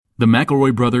The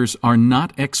McElroy brothers are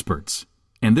not experts,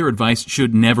 and their advice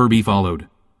should never be followed.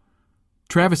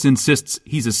 Travis insists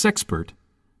he's a sexpert,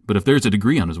 but if there's a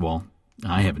degree on his wall,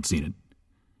 I haven't seen it.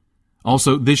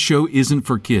 Also, this show isn't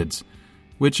for kids,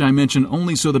 which I mention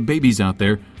only so the babies out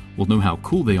there will know how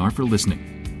cool they are for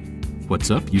listening. What's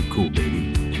up, you cool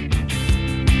baby?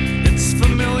 It's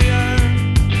familiar,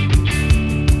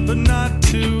 but not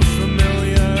too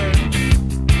familiar,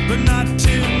 but not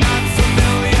too not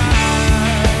familiar.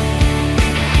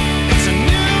 It's a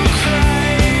new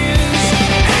craze.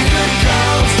 Hey, good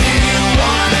girls, do you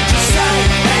wanna just say,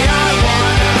 hey, I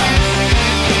wanna?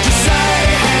 Just say,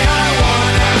 hey, I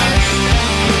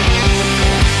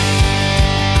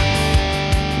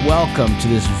wanna. Welcome to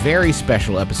this very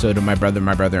special episode of My Brother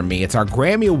and Me. It's our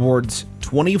Grammy Awards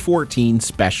 2014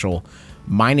 special.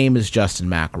 My name is Justin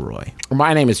McElroy.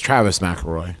 My name is Travis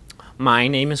McElroy. My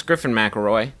name is Griffin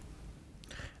McElroy.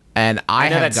 And I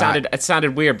know it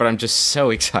sounded weird, but I'm just so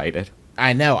excited.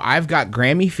 I know. I've got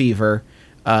Grammy fever.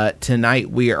 Tonight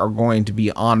we are going to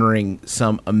be honoring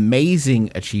some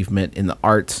amazing achievement in the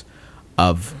arts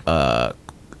of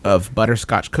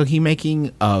butterscotch cookie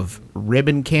making, of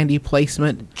ribbon candy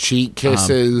placement, Cheek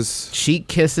kisses,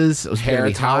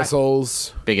 hair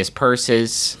tassels, biggest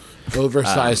purses,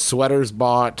 oversized sweaters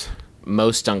bought,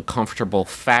 most uncomfortable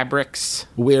fabrics,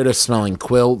 weirdest smelling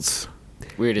quilts,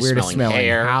 weirdest smelling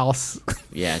hair, house.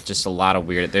 Yeah, just a lot of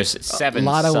weird. There's seven a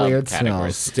lot of weird subcategories.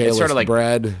 smells. staleless Sort of like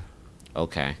bread.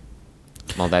 Okay,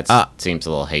 well that seems a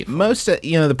little hateful. Most of,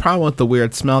 the problem with the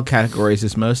weird smell categories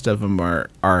is most of them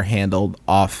are handled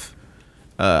off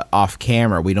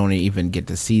camera. We don't even get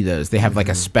to see those. They have like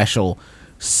a special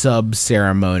sub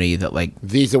ceremony that like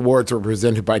These awards were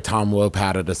presented by Tom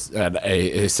Wopat at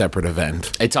a separate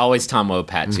event. It's always Tom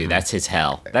Wopat too. That's his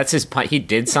hell. That's his. He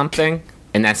did something,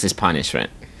 and that's his punishment.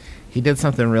 he did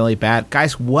something really bad.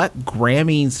 Guys, what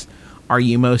Grammys are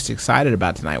you most excited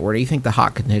about tonight? Where do you think the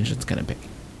hot contingent's going to be?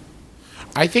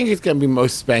 I think it's going to be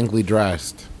most spangly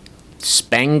dressed.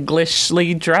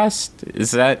 Spanglishly dressed?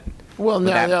 Is that? Well,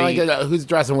 no, who's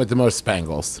dressing with the most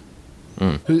spangles?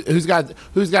 Who's got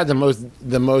the most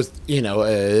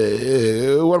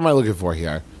what am I looking for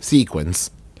here? Sequins.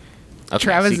 Okay,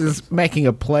 Travis sequence. is making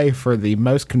a play for the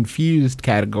most confused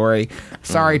category.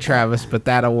 Sorry, Travis, but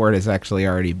that award has actually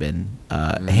already been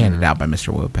handed out by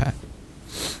Mr. Wopat.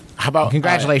 How about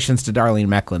Congratulations to Darlene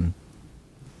Mecklin,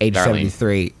 age Darlene,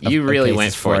 73. You really Paces,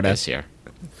 went for Florida. it this year.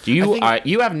 Do you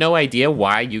you have no idea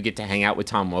why you get to hang out with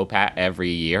Tom Wopat every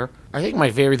year? I think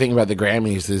my favorite thing about the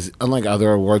Grammys is, unlike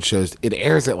other award shows, it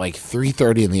airs at like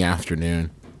 3:30 in the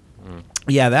afternoon.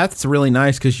 Yeah, that's really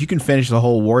nice because you can finish the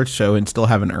whole awards show and still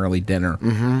have an early dinner.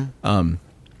 Mm-hmm.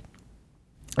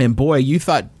 And boy, you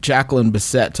thought Jacqueline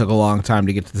Bisset took a long time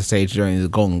to get to the stage during the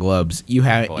Golden Globes. You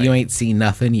ain't seen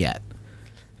nothing yet.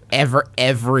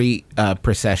 Every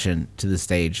procession to the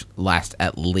stage lasts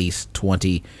at least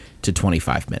 20 to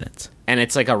 25 minutes. And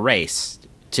it's like a race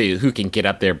to who can get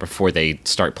up there before they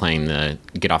start playing the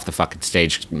get off the fucking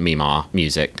stage Meemaw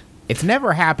music. It's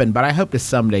never happened, but I hope to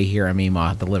someday hear a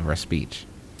Meemaw deliver a speech.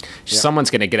 Someone's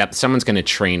going to get up. Someone's going to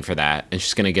train for that. And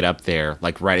she's going to get up there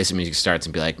like right as the music starts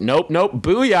and be like, nope,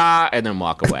 booyah, and then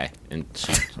walk away. And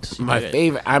she My did it.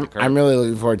 favorite. I'm really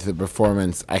looking forward to the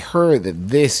performance. I heard that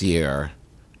this year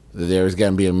that there's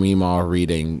going to be a Meemaw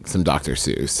reading some Dr.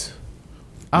 Seuss.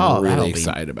 I'm really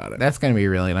excited about it. That's going to be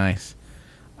really nice.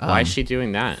 Why is she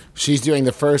doing that? She's doing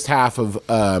the first half of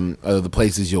The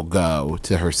Places You'll Go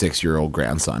to her 6-year-old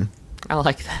grandson. I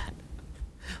like that.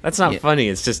 That's not funny.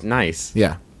 It's just nice.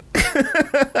 Yeah.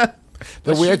 The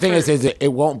weird thing is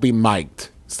it won't be mic'd,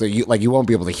 so you won't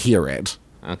be able to hear it.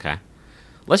 Okay.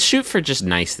 Let's shoot for just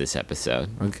nice this episode.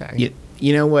 Okay.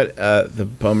 You know what the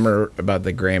bummer about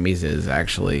the Grammys is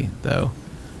actually, though,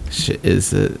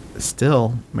 is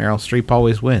still Meryl Streep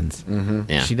always wins. Mm-hmm.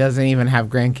 Yeah. She doesn't even have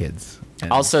grandkids.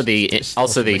 And Also the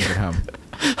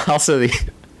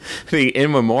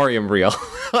in memoriam reel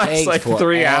lasts Takes like 3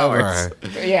 forever. hours.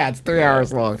 Yeah, it's 3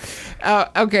 hours long.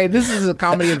 Okay, this is a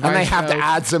comedy advice And they have to show.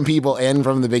 add some people in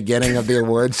from the beginning of the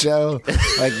awards show,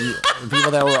 like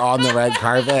people that were on the red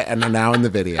carpet and are now in the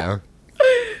video.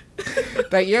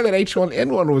 That year that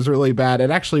H1N1 was really bad,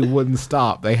 it actually wouldn't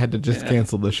stop. They had to just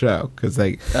cancel the show because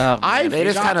They just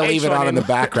kind of leave it on in the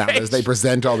background as they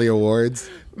present all the awards.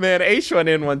 Man,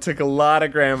 H1N1 took a lot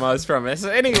of grandmas from us.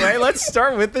 Anyway, let's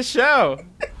start with the show.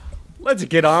 Let's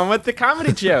get on with the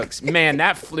comedy jokes. Man,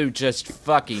 that flu just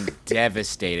fucking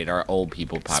devastated our old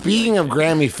people population. Speaking of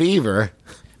Grammy fever,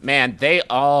 Man, they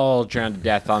all drowned to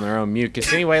death on their own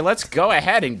mucus. Anyway, let's go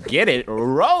ahead and get it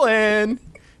rolling.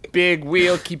 Big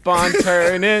wheel, keep on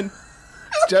turning.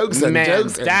 jokes and Man,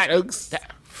 jokes and that- jokes.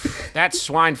 That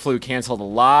swine flu canceled a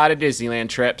lot of Disneyland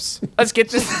trips. Let's get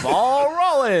this ball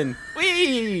rolling.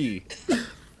 Whee!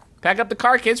 Pack up the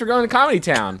car, kids. We're going to Comedy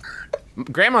Town.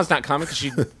 Grandma's not coming because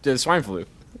she did swine flu.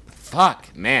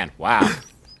 Fuck, man. Wow.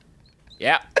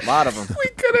 Yeah, a lot of them. We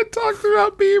could have talked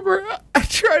about Bieber. I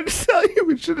tried to tell you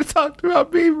we should have talked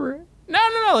about Bieber. No.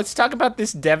 Let's talk about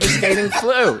this devastating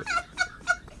flu.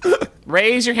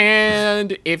 Raise your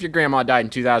hand if your grandma died in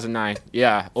 2009.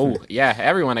 Yeah. Oh, yeah.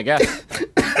 Everyone, I guess.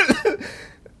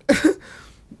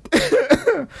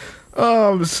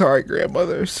 Oh, I'm sorry,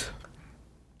 grandmothers.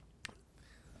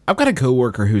 I've got a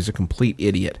coworker who's a complete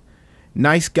idiot.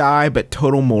 Nice guy, but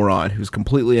total moron who's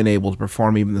completely unable to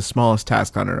perform even the smallest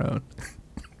task on her own.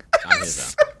 I hear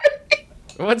that.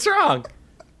 What's wrong?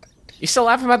 You still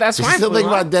laughing about that You swine still flu? think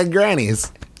huh? about dead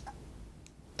grannies.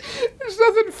 There's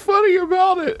nothing funny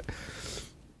about it.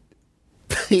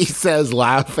 He says,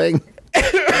 laughing.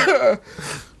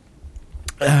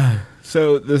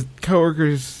 So the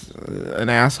coworker's an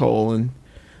asshole, and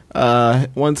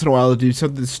once in a while he'll do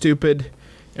something stupid.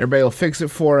 Everybody will fix it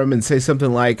for him and say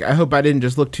something like, I hope I didn't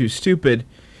just look too stupid.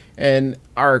 And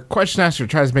our question asker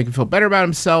tries to make him feel better about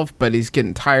himself, but he's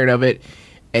getting tired of it.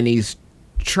 And he's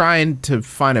trying to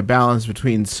find a balance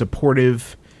between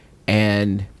supportive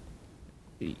and,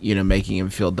 making him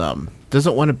feel dumb.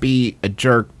 Doesn't want to be a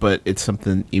jerk, but it's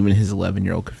something even his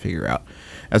 11-year-old could figure out.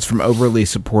 That's from Overly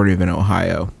Supportive in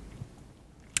Ohio.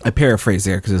 I paraphrase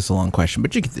there because it's a long question,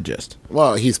 but you get the gist.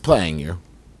 Well, he's playing you.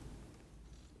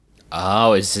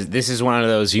 Oh, this is one of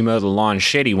those you mow the lawn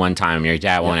shitty one time and your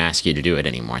dad won't ask you to do it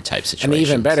anymore type And situations.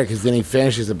 even better, because then he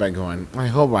finishes it by going, I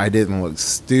hope I didn't look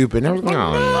stupid. And I was like,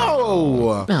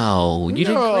 Oh, no. No, you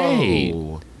did great.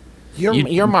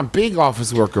 You're my big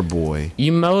office worker boy.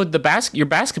 You mowed your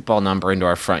basketball number into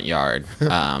our front yard.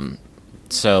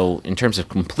 So in terms of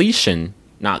completion,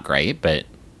 not great, but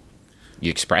you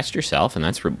expressed yourself, and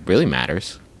that's what really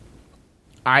matters.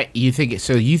 You think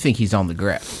he's on the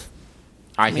grift?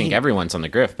 I think everyone's on the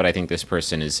grift, but I think this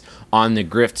person is on the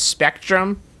grift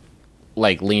spectrum,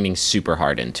 like leaning super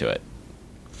hard into it.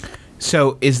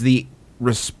 So is the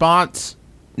response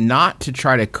not to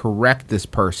try to correct this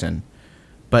person,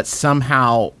 but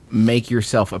somehow make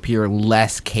yourself appear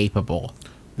less capable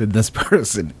than this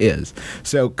person is?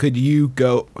 So could you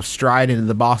go stride into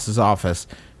the boss's office,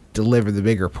 deliver the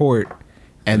big report,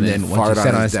 and then fart once you on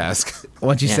set on his his desk.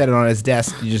 once you set it on his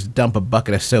desk, you just dump a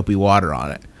bucket of soapy water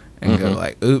on it and go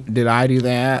like, "Oop, did I do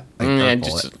that?" Like,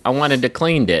 I wanted to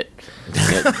clean it.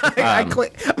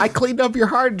 I cleaned up your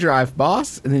hard drive,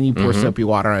 boss, and then you pour soapy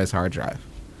water on his hard drive.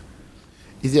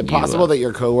 Is it possible that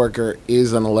your coworker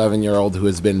is an 11-year-old who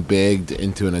has been bigged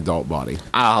into an adult body?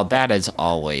 Oh, that is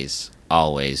always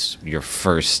your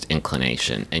first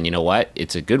inclination. And you know what?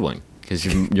 It's a good one because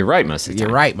you're right most of the time.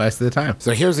 You're right most of the time.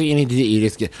 So here's what you need to do: you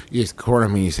just corner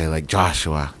me. And you say like,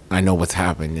 Joshua, I know what's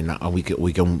happened, and we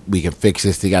can fix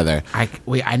this together.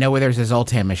 I know where there's a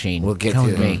Zoltan machine. We'll get Come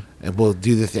to with me. and we'll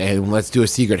do this, and let's do a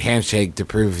secret handshake to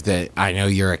prove that I know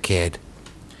you're a kid.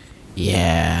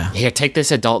 Yeah. Here, take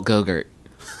this adult Go-Gurt.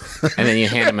 And then you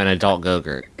hand him an adult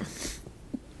Go-Gurt.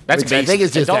 That's Which I think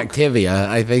it's just adult- Activia.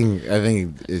 I think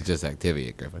it's just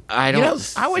Activia, Griffin. I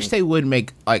don't. I wish they would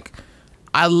make, like,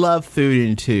 I love food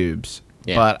in tubes,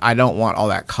 Yeah. but I don't want all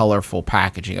that colorful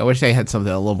packaging. I wish they had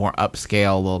something a little more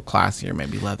upscale, a little classier,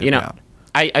 maybe leather bound.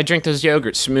 I drink those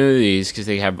yogurt smoothies because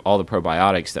they have all the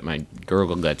probiotics that my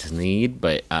gurgle guts need,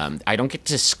 but I don't get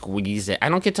to squeeze it. I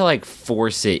don't get to, like,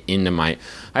 force it into my...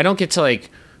 I don't get to,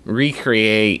 like,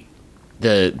 recreate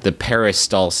the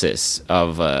peristalsis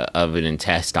of an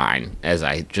intestine as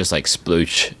I just, like,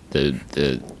 sploosh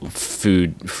the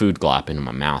food glop into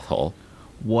my mouth hole.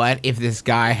 What if this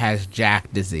guy has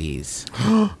Jack disease?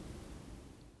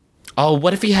 Oh,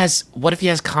 what if he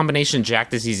has combination Jack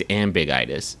disease and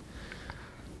bigitis?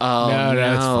 Oh,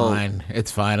 no, it's fine.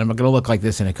 It's fine. I'm going to look like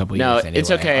this in a couple No, years anyway. it's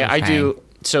okay. I do.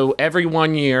 So every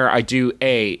 1 year I do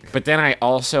 8, but then I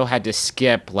also had to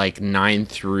skip like 9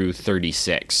 through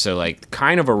 36. So like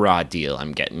kind of a raw deal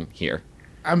I'm getting here.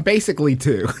 I'm basically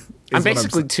 2. I'm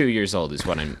basically 2 years old is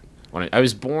what I'm. When I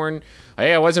was born.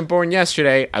 Hey, I wasn't born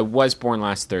yesterday. I was born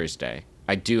last Thursday.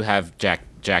 I do have Jack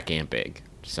and Big.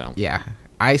 So Yeah.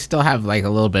 I still have like a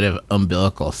little bit of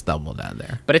umbilical stubble down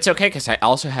there. But it's okay because I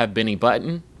also have Benny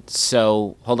Button.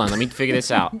 So hold on, let me figure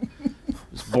this out.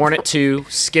 Was born at 2,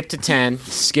 skipped to 10,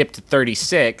 skipped to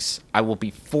 36. I will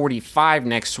be 45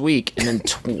 next week, and then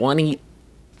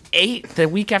 28 the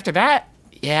week after that.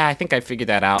 Yeah, I think I figured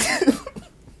that out.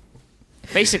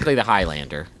 Basically, the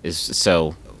Highlander is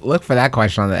so. Look for that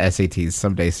question on the SATs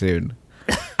someday soon.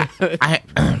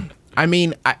 I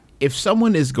mean, if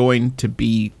someone is going to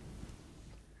be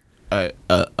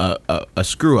a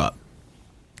screw up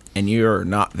and you're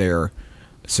not their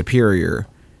superior,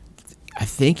 I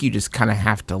think you just kind of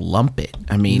have to lump it.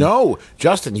 I mean, No,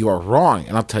 Justin, you are wrong,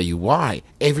 and I'll tell you why.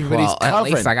 Everybody's well, at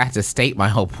covering. least I got to state my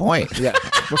whole point. Yeah.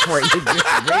 Before you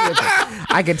disagree with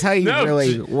it. I can tell you No,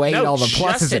 really weighed no, all the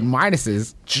pluses Justin. and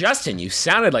minuses. Justin, you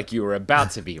sounded like you were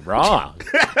about to be wrong.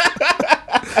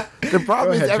 The problem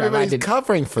Go is ahead, Trav, I everybody's didn't-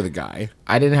 covering for the guy.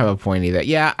 I didn't have a point either.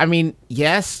 Yeah, I mean,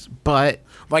 yes, but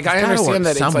Like, I it's gotta understand work that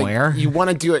it's somewhere. like you want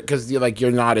to do it because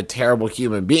you're not a terrible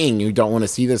human being. You don't want to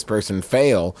see this person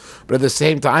fail. But at the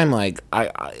same time, like I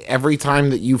every time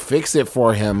that you fix it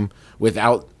for him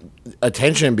without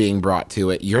attention being brought to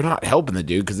it, you're not helping the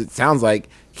dude because it sounds like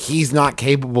he's not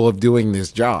capable of doing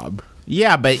this job.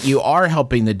 Yeah, but you are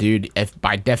helping the dude. If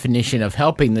by definition of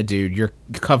helping the dude, you're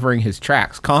covering his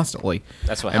tracks constantly,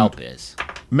 That's what help is.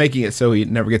 making it so he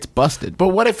never gets busted. But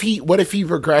what if he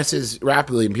regresses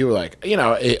rapidly and people are like,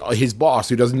 his boss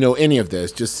who doesn't know any of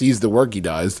this just sees the work he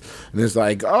does and is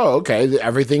like, oh, okay,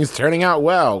 everything's turning out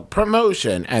well,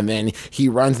 promotion, and then he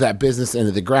runs that business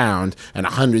into the ground and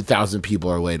 100,000 people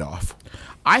are laid off.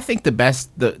 I think the best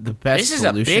This is a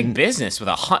solution. big business with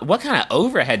what kind of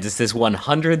overhead does this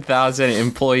 100,000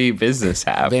 employee business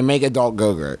have? They make adult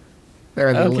Go-Gurt.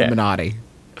 They're the Okay. Illuminati.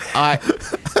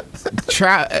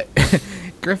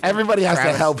 Griffin, Everybody has to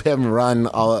Travis, help him run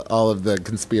all of the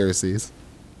conspiracies.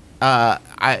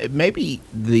 maybe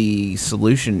the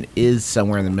solution is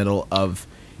somewhere in the middle of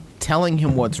telling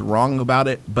him what's wrong about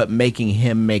it, but making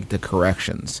him make the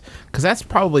corrections, because that's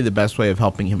probably the best way of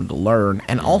helping him to learn.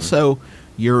 And also,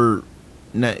 you're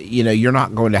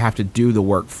not going to have to do the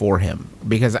work for him,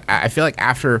 because I feel like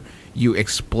after you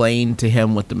explain to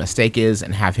him what the mistake is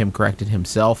and have him correct it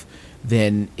himself,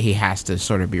 then he has to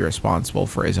sort of be responsible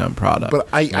for his own product. But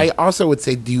I also would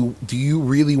say, do you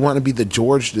really want to be the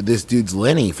George to this dude's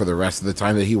Lenny for the rest of the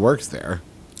time that he works there?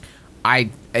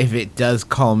 If it does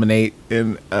culminate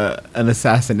in an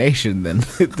assassination, then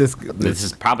this This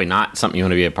is probably not something you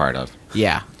want to be a part of.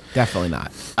 yeah, definitely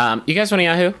not. You guys want a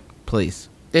Yahoo? Please.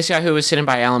 This Yahoo is sent in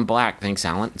by Alan Black. Thanks,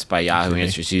 Alan. It's by Yahoo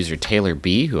Answers user Taylor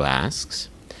B, who asks,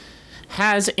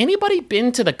 has anybody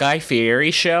been to the Guy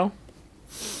Fieri show?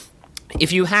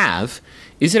 If you have,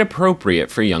 is it appropriate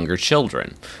for younger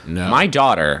children? No. My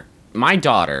daughter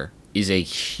is a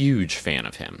huge fan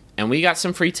of him, and we got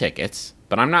some free tickets,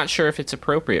 but I'm not sure if it's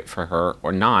appropriate for her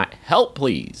or not. Help,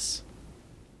 please.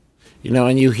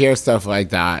 When you hear stuff like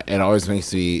that, it always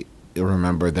makes me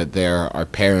remember that there are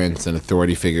parents and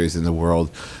authority figures in the world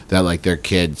that, like, their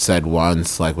kid said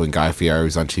once, like when Guy Fieri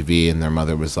was on TV and their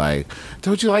mother was like,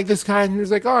 don't you like this guy? And he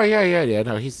was like, oh, yeah,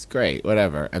 no, he's great,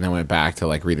 whatever. And then went back to,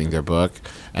 like, reading their book,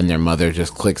 and their mother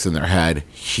just clicks in their head,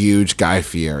 huge Guy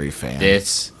Fieri fan.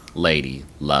 This lady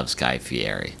loves Guy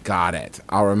Fieri. Got it.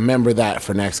 I'll remember that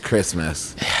for next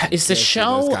Christmas. Is the Those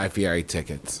show... Guy Fieri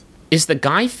tickets. Is the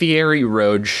Guy Fieri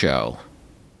Road Show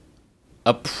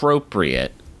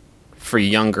appropriate for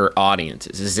younger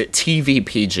audiences? Is it TV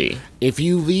PG? If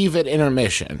you leave at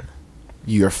intermission,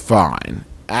 you're fine.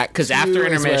 'Cause after Q is where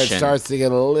intermission, it starts to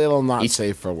get a little not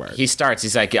safe for work. He's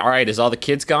like, all right, is all the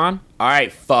kids gone? All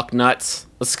right, fuck nuts.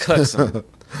 Let's cook some.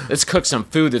 Let's cook some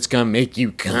food that's gonna make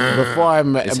you come. Before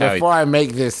I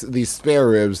make these spare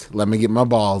ribs, let me get my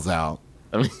balls out.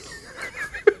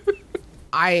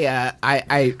 I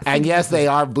And yes, they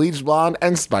are bleached blonde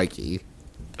and spiky.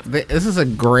 this is a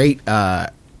great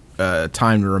time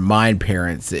to remind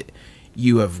parents that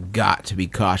you have got to be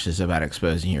cautious about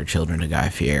exposing your children to Guy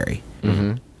Fieri.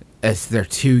 Mm-hmm. As they're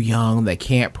too young, they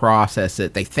can't process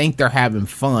it. They think they're having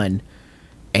fun,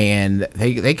 and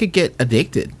they could get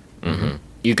addicted. Mm-hmm.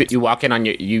 You walk in on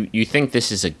you think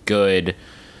this is a good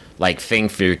thing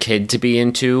for your kid to be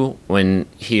into when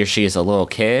he or she is a little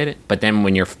kid, but then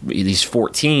when he's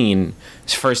 14,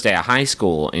 his first day of high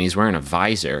school, and he's wearing a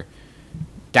visor,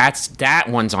 that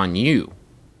one's on you.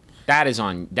 That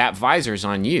visor's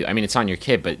on you. I mean, it's on your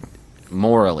kid, but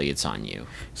morally it's on you.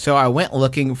 So I went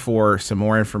looking for some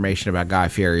more information about Guy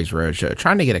Fieri's Roadshow,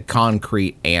 trying to get a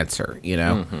concrete answer,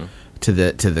 to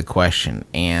the question.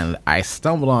 And I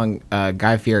stumbled on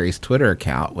Guy Fieri's Twitter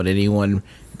account. Would anyone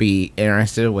be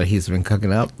interested in what he's been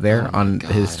cooking up there on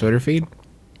his Twitter feed?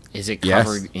 Is it Yes.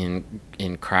 covered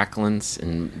in cracklings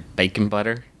and bacon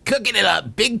butter? Cooking it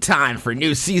up big time for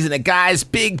new season of Guy's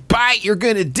Big Bite. You're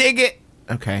gonna dig it.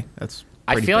 Okay, that's.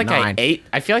 I pretty feel benign.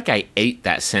 I feel like I ate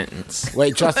that sentence.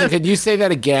 Wait, Justin, could you say that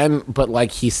again, but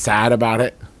like he's sad about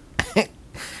it?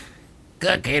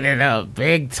 Cooking it up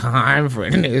big time for a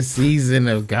new season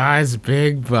of Guy's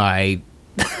Big Bite.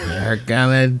 You're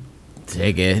gonna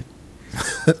dig it.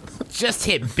 just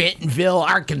hit Bentonville,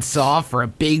 Arkansas for a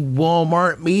big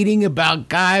Walmart meeting about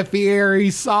Guy Fieri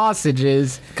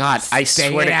sausages. God, I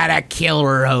Staying swear to at a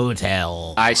killer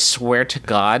hotel. I swear to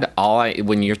God,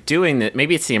 when you're doing that,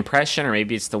 maybe it's the impression or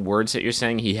maybe it's the words that you're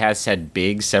saying. He has said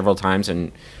big several times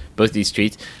in both these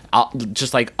tweets.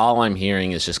 All I'm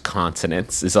hearing is just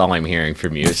consonants. Is all I'm hearing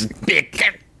from you. It's just big,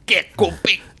 big. Go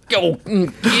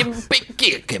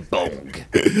kick bong.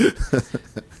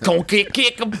 Go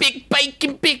kick a big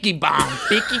bacon biggie bomb.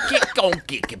 Biggie kick, go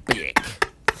kick a big.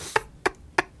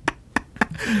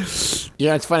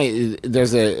 It's funny.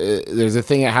 There's a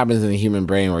thing that happens in the human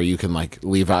brain where you can like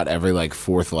leave out every like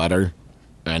fourth letter,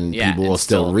 and people will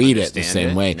still read it the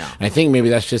same way. No. And I think maybe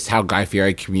that's just how Guy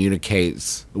Fieri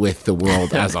communicates with the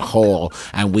world as a whole,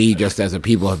 and we just as a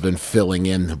people have been filling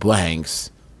in the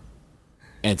blanks.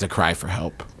 And it's a cry for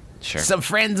help. Sure. Some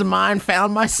friends of mine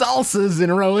found my salsas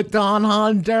in Roatan,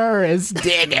 Honduras.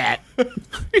 Dig it.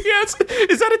 Yes.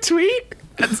 Is that a tweet?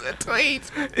 That's a tweet.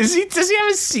 Does he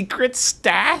have a secret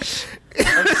stash of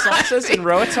salsas in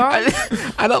Roatan?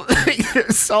 I don't think they're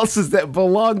salsas that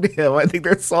belong to him. I think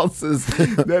they're salsas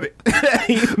that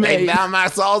he They made. found my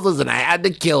salsas and I had to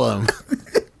kill him.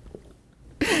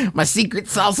 My secret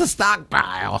salsa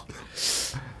stockpile.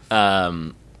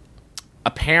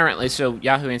 Apparently, so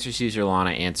Yahoo Answers user Lana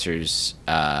answers,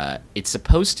 it's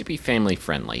supposed to be family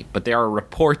friendly, but there are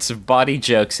reports of body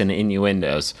jokes and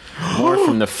innuendos more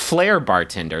from the Flair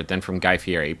bartender than from Guy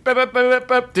Fieri. Bup, bup, bup, bup,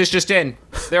 bup. This just in.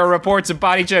 There are reports of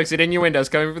body jokes and innuendos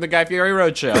coming from the Guy Fieri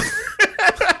Roadshow.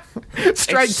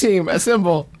 Strike team,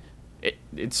 assemble.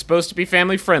 It's supposed to be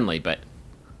family friendly, but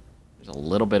there's a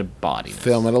little bit of body.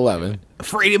 Film at 11.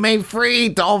 Freedom ain't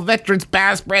free to all veterans,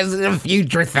 past, present, and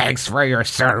future. Thanks for your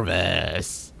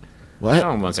service. What? That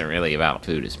one wasn't really about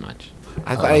food as much.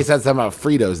 I thought he said something about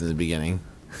Fritos in the beginning.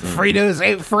 Fritos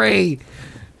ain't free.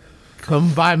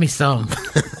 Come buy me some.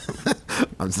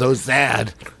 I'm so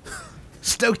sad.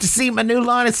 Stoked to see my new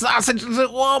line of sausages at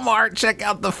Walmart. Check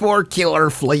out the 4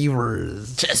 killer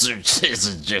flavors.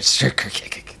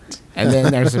 And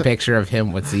then there's a picture of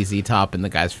him with ZZ Top and the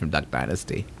guys from Duck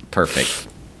Dynasty. Perfect.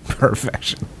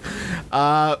 Perfection.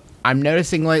 I'm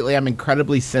noticing lately I'm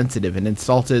incredibly sensitive and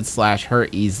insulted / hurt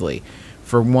easily.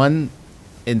 For one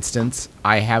instance,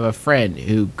 I have a friend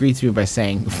who greets me by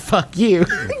saying, "Fuck you."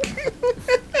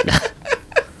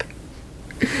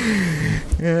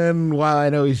 And while I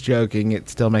know he's joking, it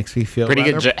still makes me feel Pretty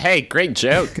good rather- joke. Hey, great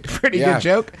joke. Pretty Yeah. good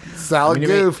joke. Solid I mean,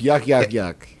 goof. Yuck, yuck,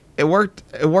 yuck. It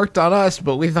worked on us,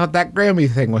 but we thought that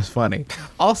Grammy thing was funny.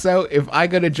 Also, if I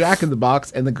go to Jack in the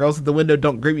Box and the girls at the window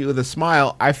don't greet me with a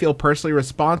smile, I feel personally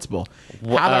responsible.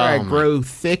 How do I grow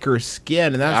thicker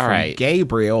skin? And that's All from right.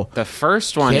 Gabriel. The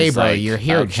first one is Gabriel, like, you're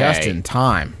here just okay. in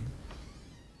time.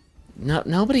 No,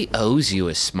 nobody owes you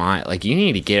a smile. Like, you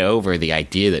need to get over the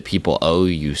idea that people owe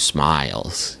you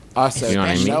smiles. Also, You know what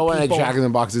I mean? no one at People- Jack in the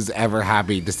Box is ever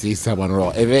happy to see someone roll.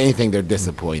 If anything, they're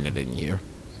disappointed in you.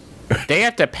 They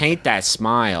have to paint that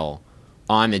smile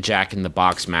on the Jack in the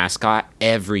Box mascot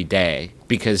every day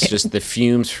because just the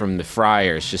fumes from the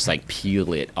fryers just like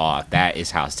peel it off. That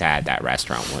is how sad that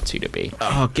restaurant wants you to be.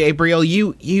 Oh, Gabriel,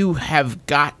 you have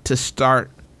got to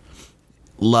start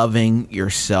loving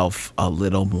yourself a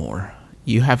little more.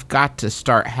 You have got to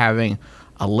start having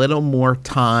a little more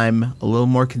time, a little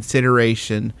more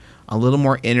consideration, a little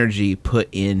more energy put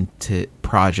into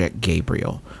Project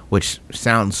Gabriel, which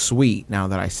sounds sweet now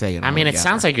that I say it. I mean, it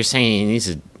sounds like you're saying he needs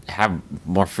to have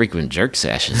more frequent jerk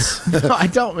sessions. No, I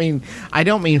don't mean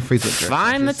frequent jerk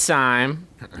Find the sessions. time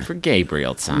for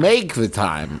Gabriel time. Make the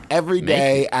time every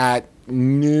day at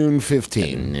noon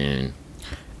 15. Noon.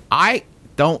 I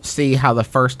don't see how the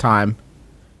first time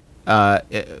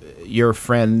your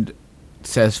friend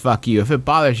says fuck you, if it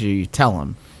bothers you, you tell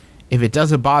him. If it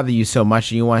doesn't bother you so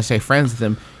much and you want to stay friends with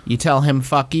him, you tell him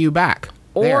fuck you back.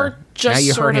 Or There. just now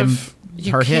you sort hurt of, him.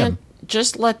 you Hurt can't him.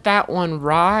 just let that one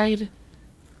ride.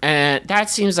 And that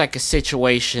seems like a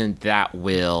situation that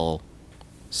will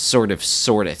sort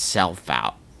sort itself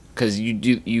out. Because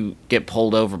you get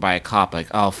pulled over by a cop like,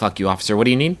 oh, fuck you, officer. What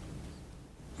do you need?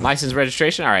 License,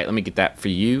 registration? All right, let me get that for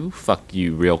you. Fuck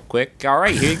you real quick. All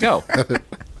right, here you go.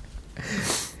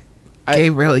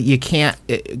 Gabriel, you can't.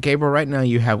 Gabriel, right now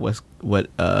you have what's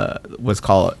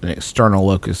called an external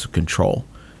locus of control.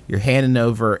 You're handing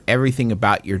over everything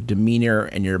about your demeanor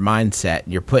and your mindset,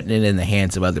 and you're putting it in the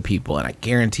hands of other people. And I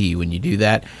guarantee you, when you do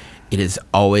that, it is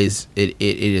always it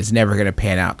is never going to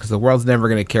pan out because the world's never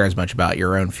going to care as much about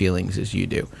your own feelings as you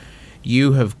do.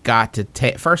 You have got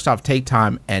to first off take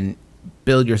time and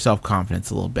build your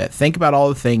self-confidence a little bit. Think about all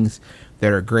the things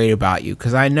that are great about you,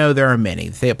 because I know there are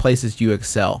many places you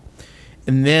excel.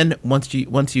 And then once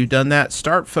you've done that,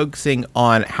 start focusing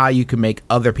on how you can make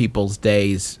other people's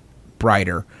days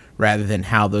brighter rather than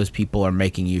how those people are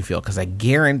making you feel. Because I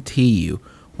guarantee you,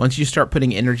 once you start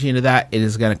putting energy into that, it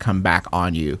is going to come back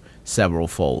on you several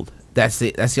fold. That's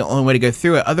the only way to go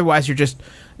through it. Otherwise,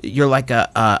 you're like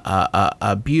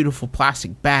a beautiful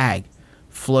plastic bag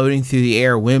floating through the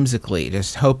air whimsically,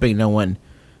 just hoping no one,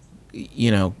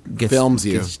 films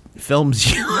you.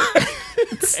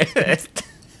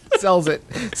 sells it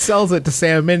to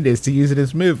Sam Mendes to use in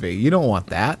his movie. You don't want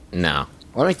that. No.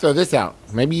 Let me throw this out.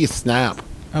 Maybe you snap.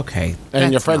 Okay.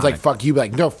 And your friend's like, fuck you. Be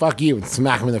like, no, fuck you. And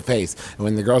smack him in the face. And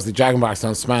when the girls at Dragon Box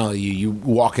don't smile at you, you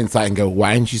walk inside and go,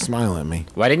 why didn't you smile at me?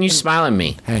 Why didn't you smile at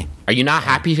me? Hey. Are you not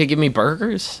happy to give me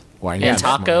burgers? Why and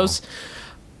not tacos?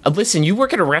 Listen, you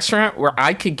work at a restaurant where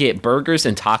I could get burgers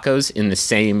and tacos in the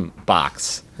same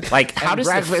box. Like, how does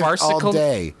the farcical... all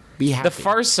day. Be happy. The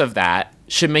farce of that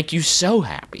should make you so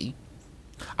happy.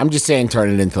 I'm just saying turn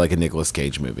it into like a Nicolas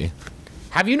Cage movie.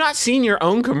 Have you not seen your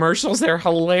own commercials? They're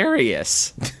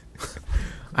hilarious.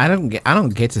 I don't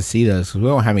get to see those because we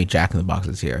don't have any Jack in the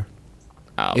Boxes here.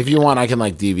 Oh, if you want, I can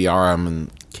like DVR them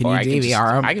and. Can you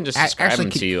DVR them? I can just describe them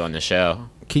to you on the show.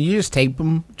 Can you just tape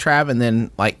them, Trav, and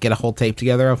then like get a whole tape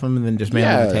together of them and then just mail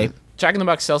them the tape? Jack in the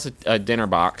Box sells a dinner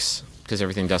box because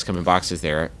everything does come in boxes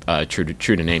there. True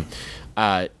to name.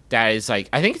 That is like,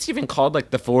 I think it's even called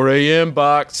like the 4 a.m.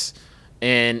 box,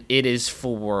 and it is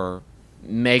for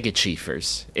mega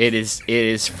chiefers. It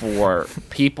is for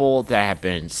people that have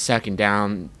been sucking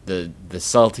down the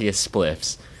saltiest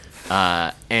spliffs,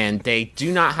 and they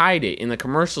do not hide it in the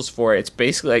commercials for it. It's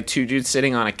basically like two dudes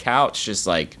sitting on a couch, just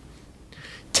like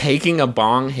taking a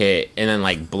bong hit and then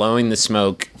like blowing the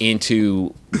smoke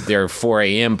into their 4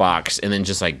 a.m. box, and then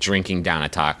just like drinking down a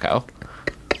taco.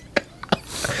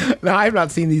 Now, I've not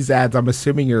seen these ads. I'm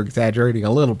assuming you're exaggerating a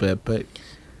little bit, but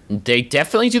they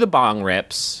definitely do the bong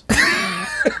rips.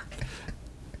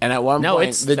 And at one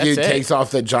point, the dude takes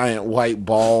off the giant white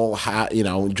ball hat,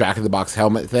 Jack in the Box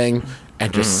helmet thing,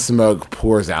 and just smoke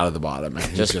pours out of the bottom.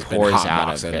 And just pours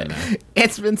out of it.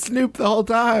 It's been Snoop the whole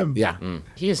time. Yeah.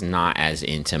 He is not as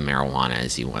into marijuana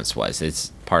as he once was.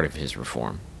 It's part of his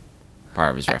reform, part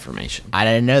of his reformation. I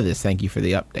didn't know this. Thank you for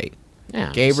the update.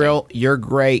 Yeah, Gabriel, you're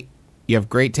great. You have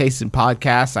great taste in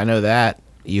podcasts. I know that.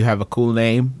 You have a cool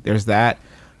name. There's that.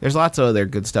 There's lots of other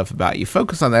good stuff about you.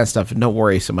 Focus on that stuff and don't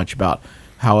worry so much about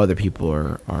how other people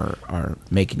are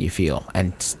making you feel.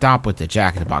 And stop with the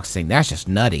Jack in the Box thing. That's just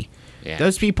nutty. Yeah.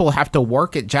 Those people have to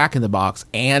work at Jack in the Box,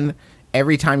 and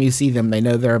every time you see them, they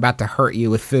know they're about to hurt you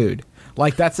with food.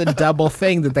 Like, that's a double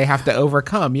thing that they have to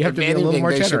overcome. You have to be a little more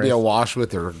generous. They should be awash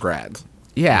with their regret.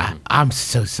 Yeah, I'm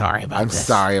so sorry about this. I'm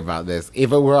sorry about this.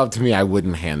 If it were up to me, I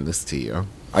wouldn't hand this to you.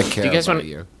 I care about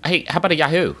you. Hey, how about a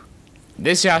Yahoo?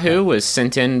 This Yahoo was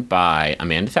sent in by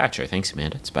Amanda Thatcher. Thanks,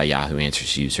 Amanda. It's by Yahoo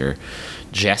Answers user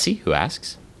Jesse, who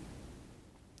asks,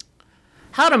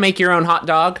 how to make your own hot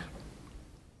dog?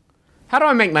 How do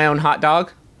I make my own hot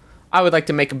dog? I would like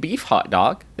to make a beef hot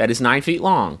dog that is 9 feet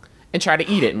long and try to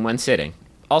eat it in one sitting.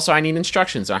 Also, I need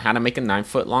instructions on how to make a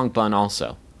 9-foot long bun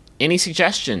also. Any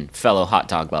suggestion, fellow hot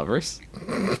dog lovers?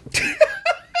 All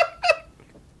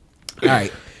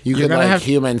right. You could like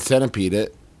human centipede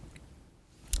it.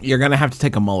 You're gonna have to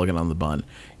take a mulligan on the bun.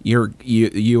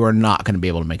 You are not gonna be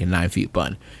able to make a 9 feet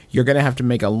bun. You're gonna have to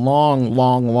make a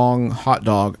long hot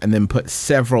dog and then put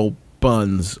several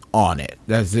buns on it.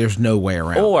 There's no way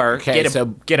around. Or get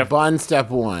a bun. Step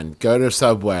one: go to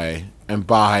Subway and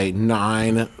buy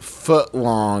 9 foot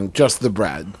long just the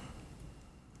bread.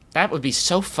 That would be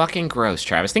so fucking gross,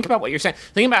 Travis. Think about what you're saying.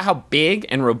 Think about how big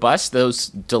and robust those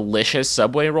delicious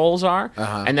Subway rolls are,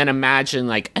 and then imagine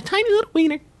like a tiny little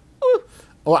wiener. Ooh.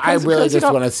 Well, I really just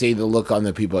want to see the look on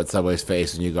the people at Subway's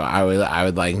face when you go, I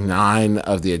would like 9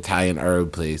 of the Italian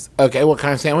herb, please. Okay, what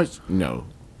kind of sandwich? No,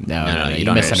 you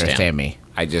don't misunderstand me.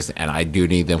 I do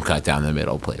need them cut down the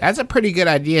middle, please. That's a pretty good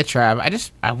idea,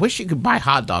 Trav. I wish you could buy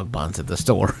hot dog buns at the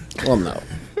store. Well, no.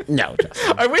 No,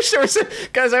 Justin. I wish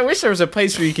there was a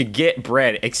place where you could get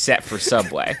bread except for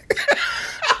Subway.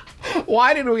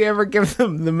 Why did we ever give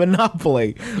them the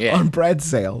monopoly on bread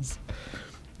sales?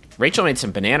 Rachel made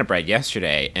some banana bread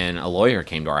yesterday, and a lawyer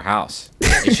came to our house,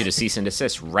 issued a cease and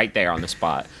desist right there on the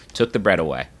spot, took the bread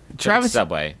away. Travis,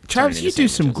 Subway. Travis, you do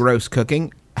some gross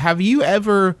cooking. Have you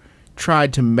ever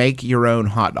tried to make your own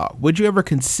hot dog? Would you ever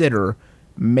consider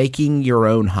making your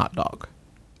own hot dog?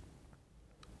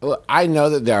 Well, I know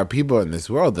that there are people in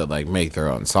this world that like make their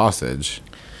own sausage.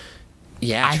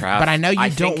 Yeah, Trav, but I know you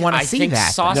don't want to see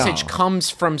that. Sausage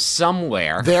comes from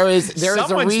somewhere. There is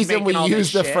a reason we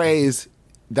use the phrase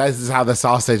this is how the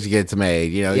sausage gets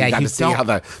made. You know, Yeah, you got you to see don't-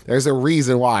 how there's a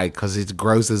reason why, because it's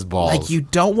gross as balls. Like, you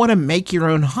don't want to make your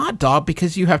own hot dog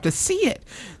because you have to see it.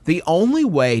 The only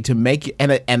way to make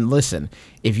and listen,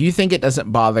 if you think it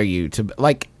doesn't bother you to,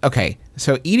 like, okay,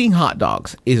 so eating hot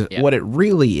dogs is what it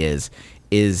really is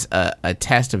a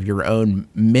test of your own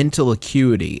mental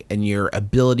acuity and your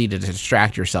ability to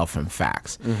distract yourself from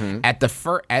facts. At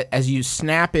the as you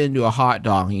snap into a hot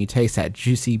dog and you taste that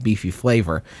juicy, beefy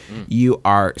flavor, you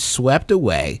are swept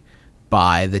away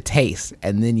by the taste,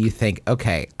 and then you think,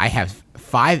 okay, I have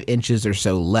 5 inches or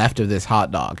so left of this hot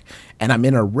dog, and I'm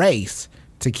in a race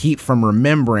to keep from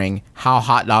remembering how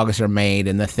hot dogs are made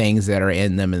and the things that are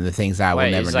in them and the things I will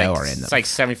never know are in them. It's like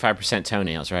 75%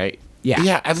 toenails, right?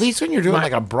 Yeah, at least when you're doing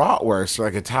like a bratwurst or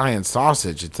like Italian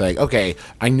sausage, it's like, okay,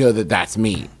 I know that's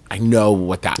meat. I know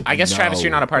what that. I guess, Travis, you're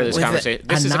not a part of this With conversation. a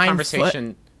This is a 9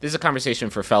 conversation. This is a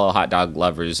conversation for fellow hot dog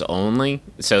lovers only.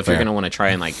 So if you're Fair. gonna want to try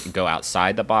and like go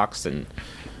outside the box, then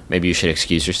maybe you should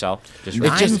excuse yourself. Just It's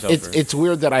relax over. It's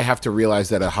weird that I have to realize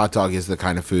that a hot dog is the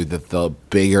kind of food that the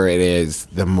bigger it is,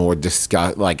 the more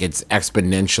like it's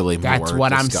exponentially more. That's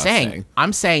what I'm disgusting. saying.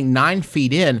 I'm saying 9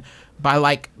 feet in,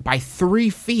 by 3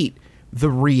 feet, the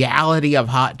reality of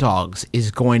hot dogs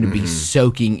is going to be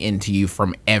soaking into you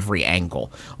from every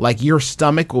angle. Like, your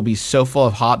stomach will be so full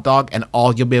of hot dog, and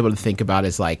all you'll be able to think about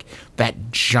is like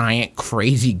that giant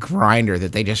crazy grinder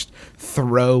that they just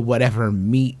throw whatever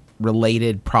meat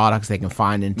related products they can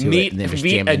find into meat, it and then just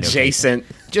meat jam it into adjacent.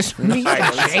 just meat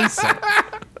adjacent.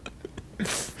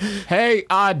 Hey,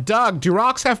 Doug, do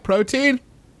rocks have protein?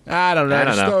 I don't know. I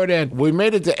don't Just know. throw it in. We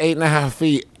made it to 8.5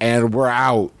 feet, and we're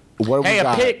out. What do Hey, we a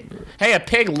got? pig. Hey, a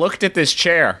pig looked at this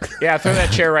chair. Yeah, throw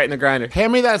that chair right in the grinder.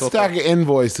 Hand me that stack of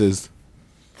invoices.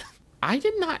 I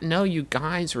did not know you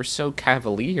guys were so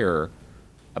cavalier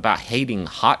about hating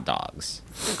hot dogs.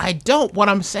 I don't. What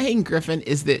I'm saying, Griffin,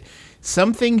 is that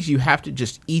some things you have to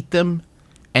just eat them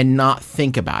and not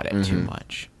think about it too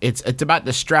much. It's about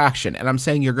distraction, and I'm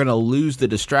saying you're going to lose the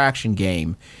distraction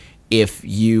game if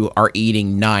you are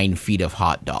eating 9 feet of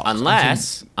hot dogs.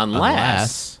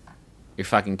 Unless you're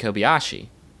fucking Kobayashi.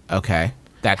 Okay.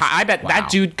 That's, I bet wow. that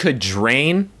dude could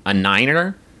drain a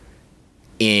niner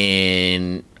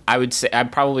in, I would say,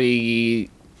 probably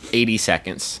 80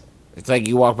 seconds. It's like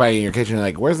you walk by in your kitchen, and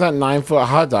like, where's that 9-foot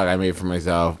hot dog I made for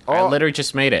myself? I literally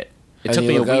just made it. It and took you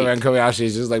me a look over and week.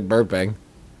 Kobayashi's just like burping.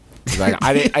 It's like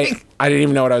I didn't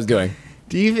even know what I was doing.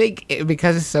 Do you think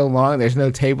because it's so long, there's no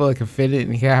table that can fit it,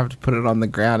 and he'd have to put it on the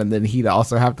ground, and then he'd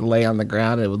also have to lay on the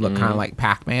ground? And it would look kind of like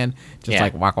Pac-Man, just Yeah.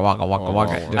 like waka waka waka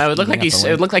waka. just It would look eating like up he's. the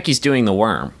It would look like he's doing the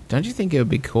worm. Don't you think it would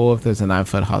be cool if there's a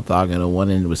 9-foot hot dog and one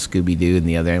end was Scooby Doo and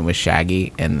the other end was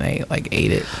Shaggy, and they like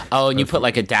ate it? Oh, and you put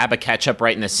like a dab of ketchup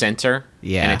right in the center.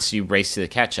 Yeah. And it's you race to the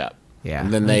ketchup. Yeah.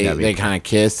 And then I think that'd be they cool. kind of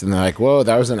kissed, and they're like, "Whoa,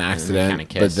 that was an kinda accident."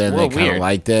 kissed. But then Whoa, they kind weird. of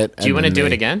liked it. Do you want to and do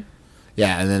then it again?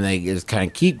 Yeah, and then they just kind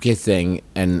of keep kissing,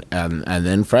 and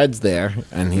then Fred's there,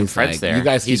 and he's Fred's like, there. "You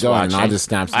guys keep He's going, and I'll watching. just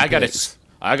snap some I got pics."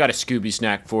 a Scooby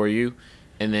snack for you.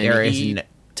 And then There is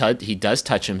he does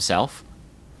touch himself.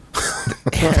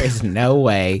 There is no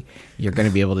way you're going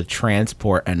to be able to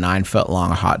transport a 9-foot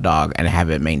long hot dog and have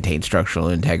it maintain structural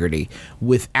integrity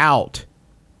without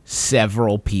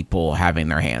several people having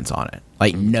their hands on it.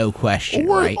 Like, no question,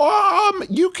 Or, right?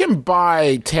 you can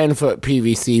buy 10-foot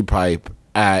PVC pipe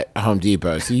at Home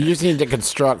Depot, so you just need to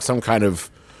construct some kind of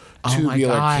Oh my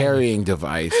tubular God. carrying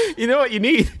device. You know what you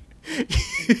need?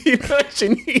 You know what you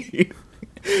need?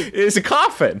 Is a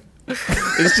coffin.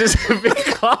 It's just a big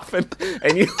coffin,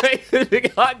 and you lay the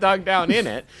big hot dog down in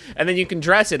it, and then you can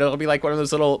dress it. It'll be like one of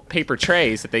those little paper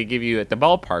trays that they give you at the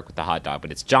ballpark with the hot dog,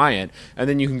 but it's giant, and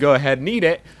then you can go ahead and eat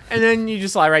it, and then you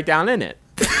just lie right down in it.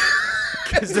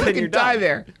 Because then you're die done.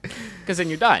 there. Because then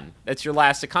you're done. That's your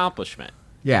last accomplishment.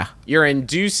 Yeah. You're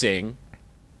inducing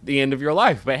the end of your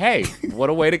life. But hey, what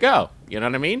a way to go. You know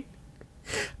what I mean?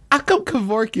 How come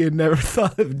Kevorkian never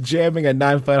thought of jamming a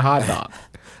 9-foot hot dog?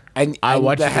 And, I and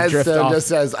want the you to drift headstone off. just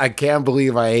says, "I can't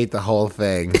believe I ate the whole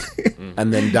thing,"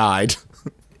 and then died.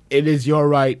 It is your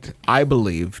right, I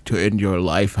believe, to end your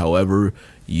life however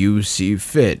you see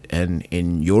fit. And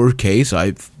in your case,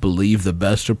 I believe the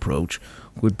best approach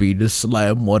would be to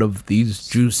slam one of these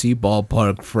juicy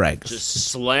ballpark frags.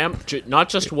 Slam, not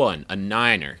just one, a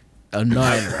niner. A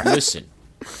 9er. Listen,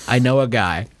 I know a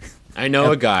guy. I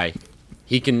know a guy.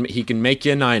 He can make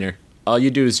you a niner. All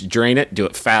you do is drain it, do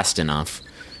it fast enough,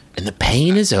 and the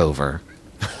pain is over.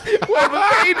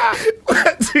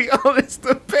 To be honest,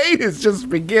 the pain is just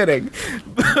beginning.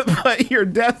 But your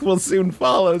death will soon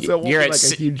follow, so it won't be You're at like a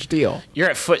si- huge deal. You're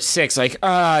at foot 6, like,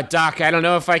 Doc, I don't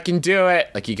know if I can do it.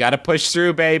 Like, you gotta push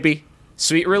through, baby.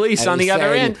 Sweet release on he's the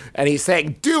other saying- end. And he's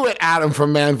saying, "Do it, Adam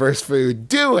from Man vs. Food.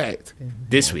 Do it."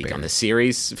 This week on the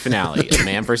series finale of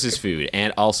Man vs. Food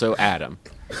and also Adam.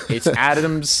 It's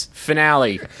Adam's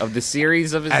finale of the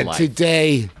series of his And life.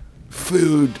 today,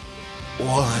 food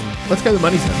won. Let's go to the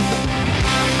money center.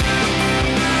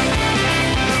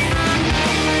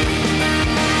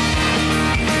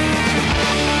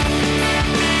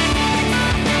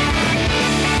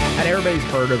 And everybody's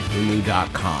heard of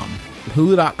Hulu.com.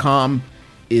 Hulu.com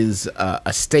is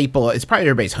a staple. It's probably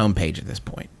everybody's homepage at this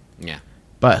point. Yeah.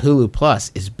 But Hulu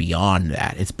Plus is beyond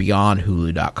that. It's beyond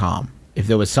Hulu.com. If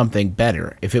there was something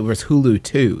better, if it was Hulu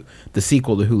 2, the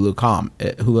sequel to Hulu.com,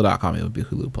 it would be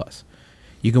Hulu Plus.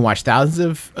 You can watch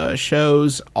thousands of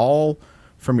shows, all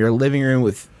from your living room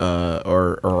with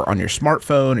or on your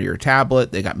smartphone or your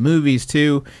tablet. They got movies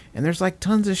too, and there's like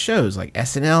tons of shows like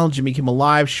SNL, Jimmy Kimmel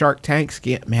Live, Shark Tank.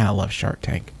 Man, I love Shark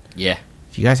Tank. Yeah.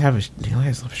 Do you guys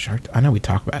love Shark? I know we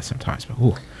talk about it sometimes, but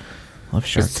I love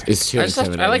Shark Tank. It's too I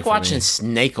intimidating like for watching me.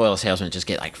 snake oil salesmen just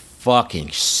get like fucking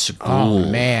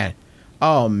schooled.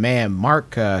 Oh man,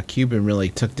 Mark Cuban really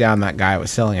took down that guy who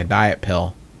was selling a diet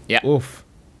pill. Yeah. Oof.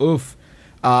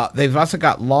 They've also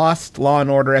got Lost, Law and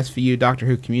Order, SVU, Doctor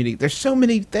Who, Community. There's so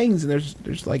many things, and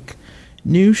there's like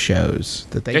new shows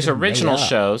that they There's just original made up.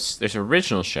 shows. There's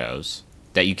original shows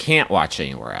that you can't watch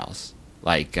anywhere else,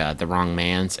 like The Wrong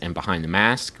Man's and Behind the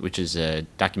Mask, which is a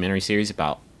documentary series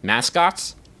about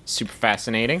mascots. Super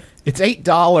fascinating. It's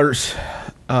 $8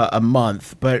 a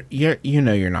month, but you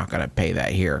know you're not gonna pay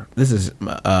that here. This is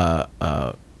my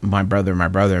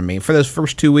brother and me. For those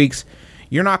first 2 weeks,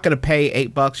 you're not gonna pay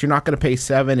 $8. You're not gonna pay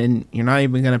 $7, and you're not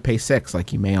even gonna pay $6,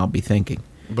 like you may all be thinking.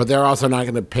 But they're also not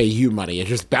going to pay you money. It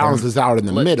just balances out in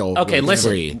the middle. Okay, with listen.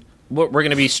 free. We're going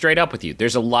to be straight up with you.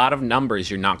 There's a lot of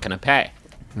numbers you're not going to pay.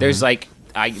 There's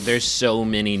there's so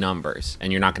many numbers,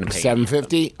 and you're not going to pay.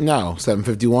 $750? No.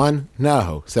 $751?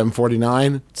 No.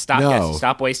 $749? Stop. No. Yes,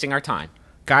 stop wasting our time.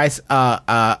 Guys,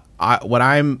 what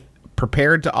I'm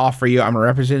prepared to offer you, I'm a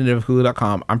representative of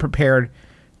Hulu.com. I'm prepared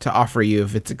to offer you,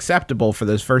 if it's acceptable for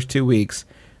those first 2 weeks,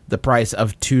 the price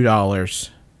of $2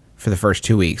 for the first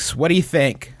 2 weeks. What do you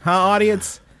think? Huh,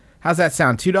 audience? How's that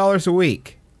sound? $2 a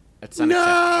week? That's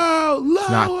unacceptable. No,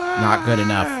 lower. Not good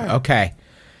enough. Okay.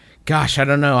 Gosh, I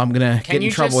don't know. I'm gonna get Can in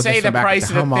you trouble just with say this the one back at price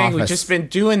of the home thing? We've office. just been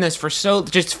doing this for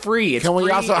just free. It's Can we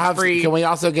free. also it's have? free. Can we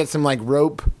also get some like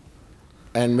rope,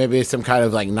 and maybe some kind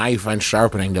of like knife and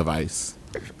sharpening device?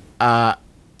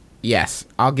 Yes,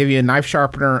 I'll give you a knife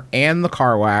sharpener and the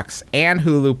car wax and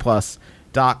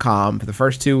HuluPlus.com for the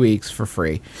first 2 weeks for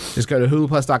free. Just go to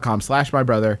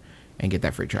HuluPlus.com/mybrother and get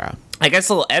that free trial. I guess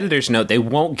a little editor's note: they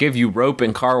won't give you rope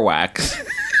and car wax.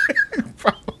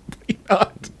 Probably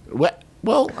not. What?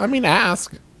 Well, I mean,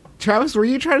 ask. Travis, were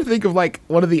you trying to think of like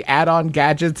one of the add-on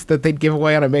gadgets that they'd give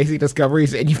away on Amazing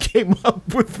Discoveries, and you came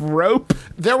up with rope?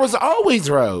 There was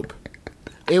always rope.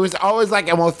 It was always like,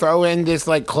 and we'll throw in this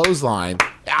like clothesline.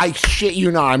 I shit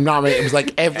you not, I'm not. It was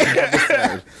like every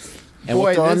episode. And Boy,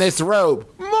 we'll throw in this- this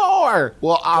rope. More.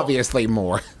 Well, obviously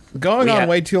more. Going We on had-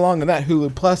 way too long, and that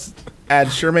Hulu Plus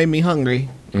ad sure made me hungry.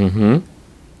 Mm-hmm.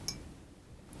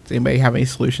 Does anybody have any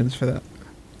solutions for that?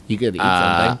 You could eat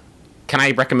something. Can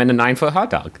I recommend a 9-foot hot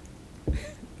dog?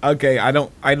 Okay, I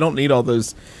don't need all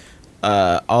those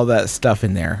all that stuff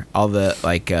in there. All the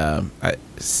like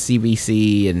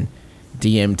CBC and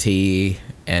DMT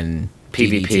and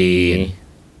PVP, DDT and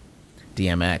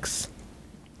DMX.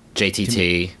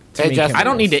 JTT. Too many Justin, I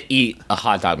don't need chemicals. to eat a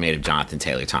hot dog made of Jonathan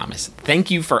Taylor Thomas.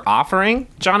 Thank you for offering,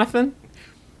 Jonathan,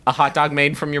 a hot dog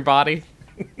made from your body.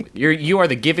 You are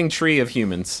the giving tree of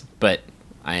humans, but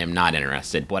I am not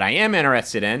interested. What I am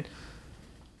interested in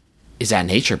is that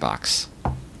nature box.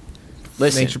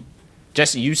 Listen, Nature-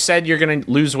 Jesse, you said you're going to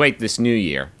lose weight this new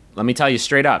year. Let me tell you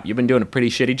straight up, you've been doing a pretty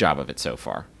shitty job of it so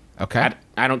far. Okay.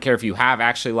 I don't care if you have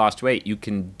actually lost weight. You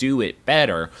can do it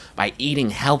better by eating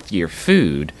healthier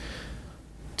food.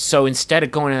 So instead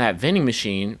of going to that vending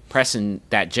machine, pressing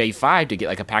that J5 to get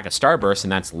like a pack of Starburst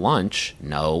and that's lunch,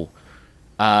 no.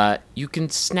 You can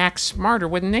snack smarter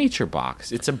with Nature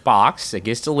Box. It's a box that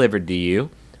gets delivered to you,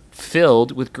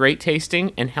 filled with great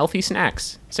tasting and healthy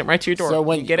snacks. Sent right to your door. So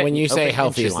when get it, you open say it, and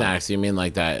healthy chew on it. snacks, you mean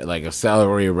like that, like a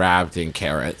celery wrapped in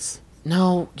carrots?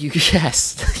 No,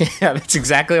 yes. Yeah, that's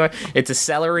exactly what. It's a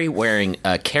celery wearing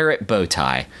a carrot bow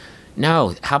tie.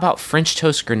 No, how about French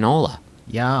toast granola?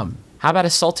 Yum. How about a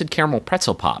salted caramel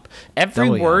pretzel pop? Every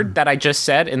Double word yum. that I just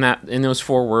said in those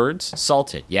 4 words,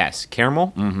 salted, yes.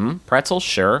 Caramel, pretzel,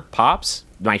 sure. Pops,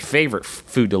 my favorite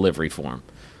food delivery form.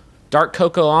 Dark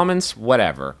cocoa almonds,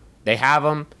 whatever. They have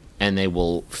them, and they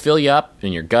will fill you up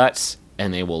in your guts,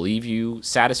 and they will leave you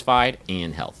satisfied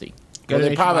and healthy. Go to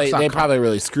They naturebox.com. probably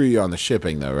really screw you on the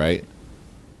shipping though, right?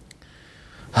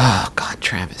 Oh, God,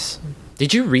 Travis.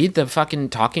 Did you read the fucking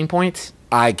talking points?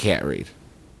 I can't read.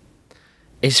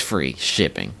 It's free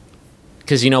shipping.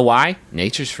 Because you know why?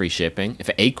 Nature's free shipping. If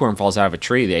an acorn falls out of a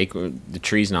tree, the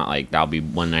tree's not like, that'll be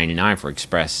 $1.99 for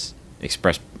express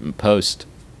post.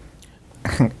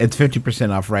 It's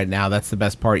 50% off right now. That's the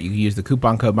best part. You can use the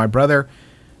coupon code MyBrother.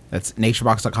 That's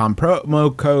naturebox.com.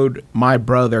 Promo code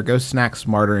MyBrother. Go snack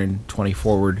smarter in 20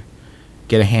 forward.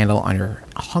 Get a handle on your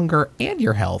hunger and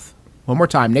your health. One more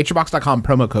time. Naturebox.com.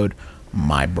 Promo code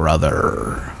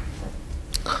MyBrother.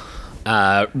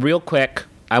 Real quick,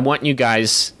 I want you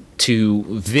guys to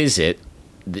visit.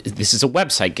 This is a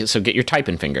website, so get your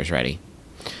typing fingers ready.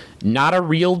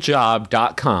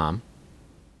 Notarealjob.com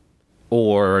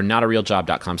or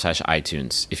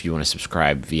notarealjob.com/iTunes if you want to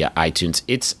subscribe via iTunes.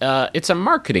 It's a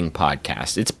marketing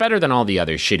podcast. It's better than all the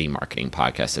other shitty marketing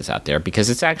podcasts that's out there because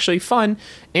it's actually fun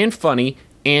and funny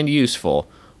and useful.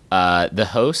 The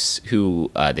hosts, who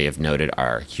they have noted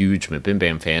are huge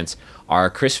MBMBaM fans, are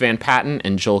Chris Van Patten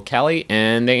and Joel Kelly,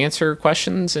 and they answer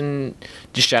questions and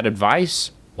dish out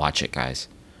advice. Watch it, guys.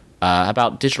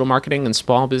 About digital marketing and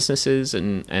small businesses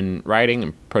and writing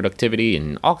and productivity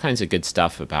and all kinds of good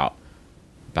stuff about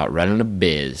running a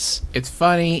biz. It's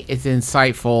funny. It's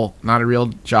insightful. Not a Real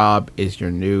Job is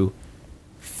your new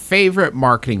favorite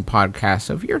marketing podcast.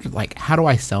 So if you're like, how do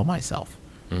I sell myself?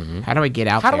 Mm-hmm. How do I get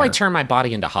out How there? do I turn my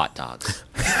body into hot dogs?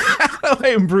 How do I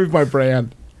improve my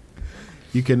brand?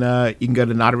 You can go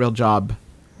to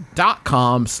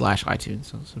notarealjob.com/iTunes.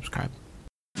 So subscribe.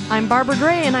 I'm Barbara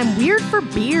Gray, and I'm weird for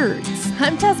beards.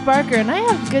 I'm Tess Barker, and I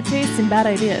have good taste and bad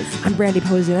ideas. I'm Brandy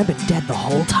Posey, and I've been dead the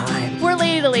whole time. We're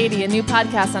Lady to Lady, a new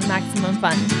podcast on Maximum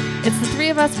Fun. It's the three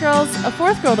of us girls, a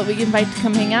fourth girl that we invite to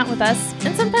come hang out with us,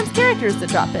 and sometimes characters that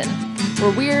drop in.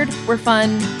 We're weird, we're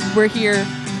fun, we're here,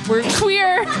 we're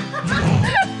queer.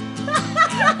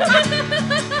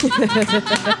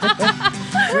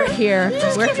 We're here.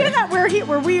 We're Keep doing that. We're here.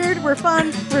 We're weird. We're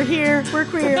fun. We're here. We're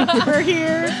queer. We're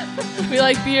here. We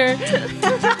like beer.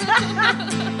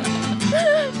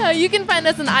 You can find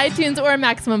us on iTunes or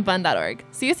MaximumFun.org.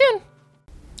 See you soon.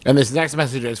 And this next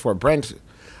message is for Brent.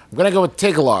 I'm gonna go with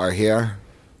Tigalar here.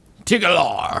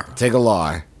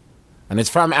 Tigalar. And it's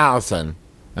from Allison.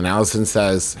 And Allison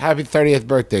says, "Happy 30th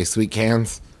birthday, sweet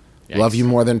cans. Yikes. Love you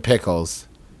more than pickles."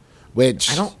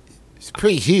 Which is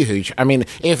pretty huge. I mean,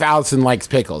 if Allison likes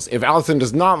pickles. If Allison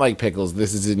does not like pickles,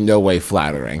 this is in no way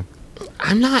flattering.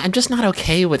 I'm just not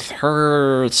okay with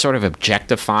her sort of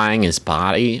objectifying his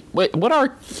body. What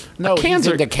are No, cans?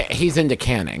 he's into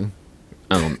canning.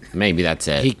 Oh, maybe that's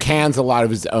it. He cans a lot of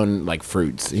his own like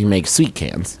fruits. He makes sweet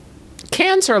cans.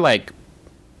 Cans are like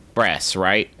breasts,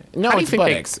 right? No, How do you it's think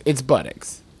buttocks. It's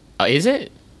buttocks. Is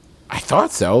it? I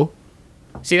thought so.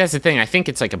 See, that's the thing. I think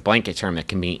it's like a blanket term that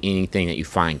can mean anything that you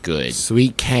find good.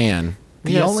 Sweet can.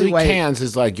 The only sweet way- cans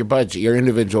is like your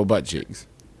individual butt cheeks.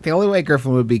 The only way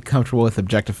Griffin would be comfortable with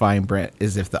objectifying Brent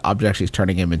is if the object she's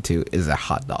turning him into is a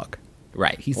hot dog.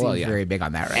 Right. He seems very big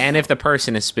on that right And now. if the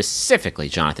person is specifically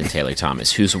Jonathan Taylor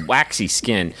Thomas, whose waxy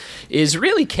skin is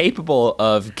really capable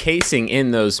of casing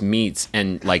in those meats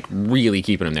and like really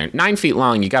keeping them there. 9 feet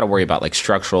long, you got to worry about like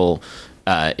structural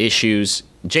issues.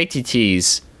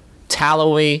 JTT's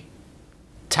tallowy,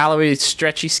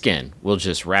 stretchy skin will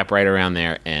just wrap right around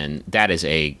there, and that is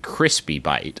a crispy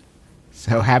bite.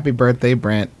 So happy birthday,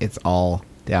 Brent. It's all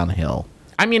downhill.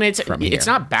 I mean, it's From here.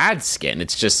 not bad skin.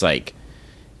 It's just like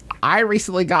I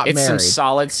recently got it's some married.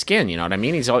 solid skin. You know what I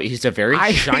mean? He's a very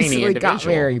shiny recently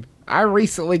individual. I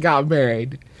recently got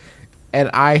married. And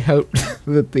I hope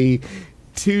that the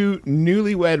two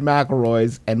newlywed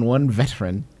McElroys and one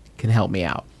veteran can help me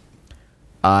out.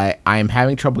 I am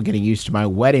having trouble getting used to my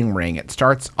wedding ring. It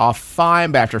starts off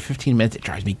fine, but after 15 minutes, it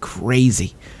drives me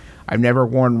crazy. I've never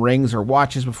worn rings or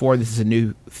watches before. This is a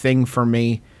new thing for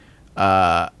me.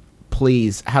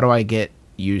 Please, how do I get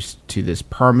used to this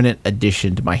permanent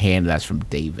addition to my hand? That's from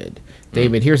David.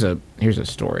 David, here's a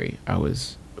story. I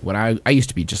used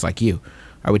to be just like you.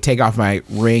 I would take off my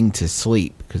ring to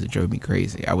sleep because it drove me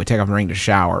crazy. I would take off my ring to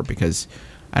shower because,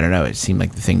 I don't know, it seemed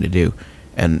like the thing to do.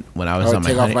 And when I was I on would my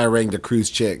take off my ring to cruise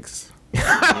chicks.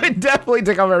 I would definitely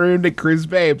take off my ring to cruise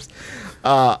babes.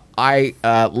 I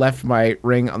left my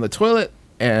ring on the toilet,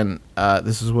 and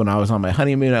this is when I was on my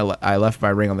honeymoon. I left my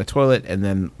ring on the toilet, and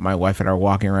then my wife and I were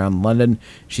walking around London.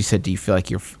 She said, "Do you feel like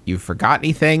you forgot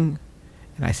anything?"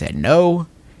 And I said, "No."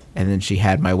 And then she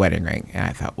had my wedding ring, and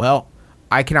I thought, well,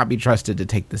 I cannot be trusted to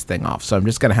take this thing off, so I'm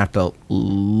just going to have to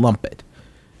lump it.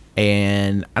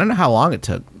 And I don't know how long it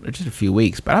took, just a few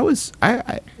weeks, but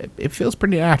it feels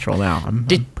pretty natural now. I'm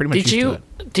pretty much used to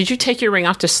it. Did you take your ring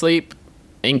off to sleep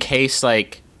in case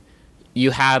like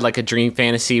you had like a dream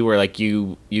fantasy where like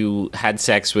you had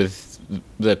sex with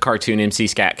the cartoon MC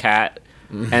Scat Cat,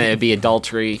 and it'd be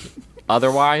adultery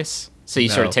otherwise. So you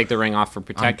sort of take the ring off for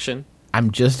protection.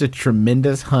 I'm just a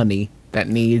tremendous honey that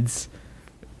needs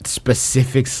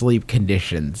specific sleep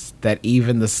conditions, that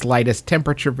even the slightest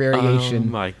temperature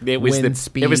variation, it was wind the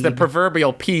speed, it was the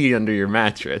proverbial pee under your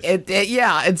mattress.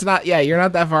 It's not. Yeah, you're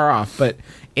not that far off. But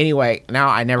anyway, now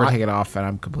I never take it off, and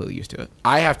I'm completely used to it.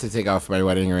 I have to take off my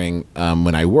wedding ring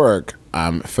when I work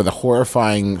for the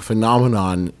horrifying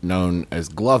phenomenon known as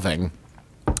gloving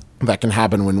that can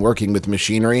happen when working with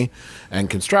machinery and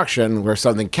construction, where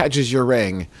something catches your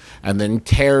ring and then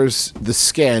tears the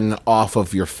skin off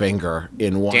of your finger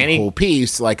in one whole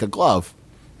piece like a glove.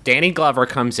 Danny Glover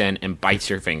comes in and bites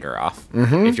your finger off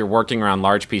if you're working around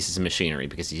large pieces of machinery,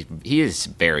 because he is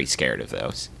very scared of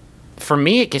those. For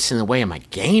me, it gets in the way of my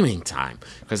gaming time,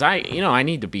 because I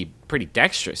need to be pretty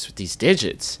dexterous with these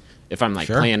digits if I'm like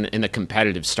playing in the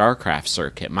competitive StarCraft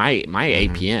circuit. My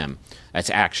APM, that's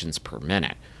actions per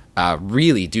minute,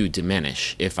 really do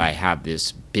diminish if I have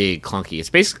this big clunky.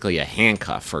 It's basically a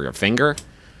handcuff for your finger,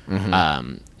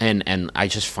 and I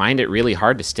just find it really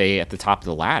hard to stay at the top of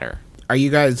the ladder. Are you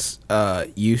guys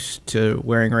used to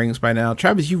wearing rings by now?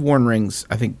 Travis, you've worn rings,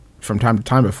 I think, from time to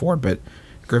time before, but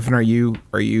Griffin, are you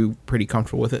pretty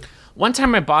comfortable with it? One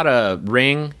time I bought a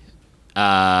ring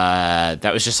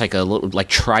that was just like a little like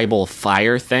tribal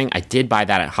fire thing. I did buy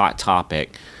that at Hot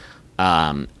Topic,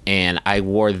 and I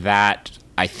wore that,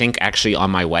 I think, actually on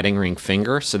my wedding ring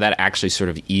finger, so that actually sort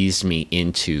of eased me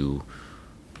into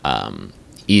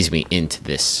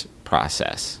this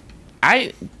process.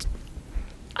 I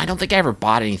don't think I ever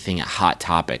bought anything at Hot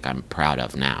Topic I'm proud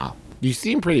of now. You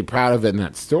seem pretty proud of it in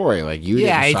that story. Like, you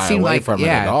didn't shy away from it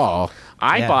at all.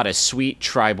 I bought a sweet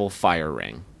tribal fire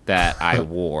ring that I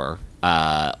wore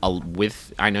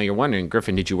with, I know you're wondering,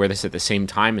 Griffin, did you wear this at the same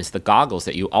time as the goggles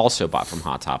that you also bought from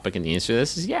Hot Topic? And the answer to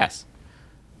this is yes.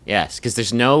 Yes, because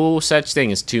there's no such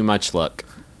thing as too much look.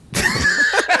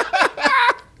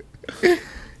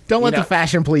 Don't let the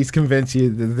fashion police convince you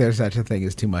that there's such a thing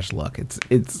as too much look.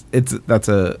 It's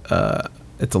a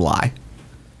lie.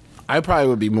 I probably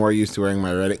would be more used to wearing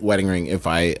my wedding ring if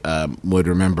I would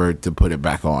remember to put it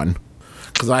back on,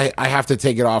 because I have to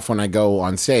take it off when I go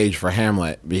on stage for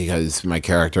Hamlet because my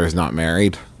character is not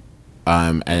married,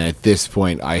 and at this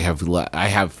point I have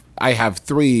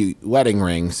 3 wedding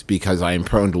rings because I am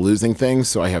prone to losing things,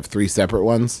 so I have 3 separate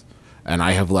ones, and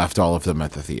I have left all of them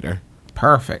at the theater.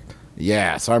 Perfect.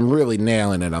 Yeah, so I'm really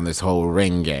nailing it on this whole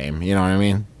ring game. You know what I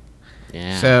mean?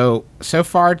 Yeah. So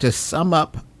far, to sum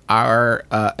up our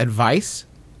advice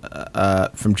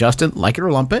from Justin, like it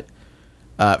or lump it.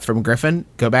 From Griffin,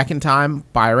 go back in time,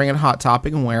 buy a ring at Hot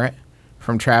Topic and wear it.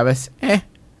 From Travis,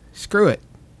 screw it.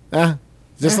 Just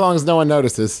as long as no one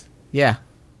notices. Yeah.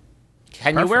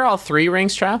 Can you wear all 3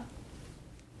 rings, Trav?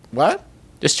 What?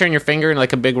 Just turn your finger in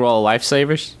like a big roll of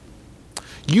Lifesavers?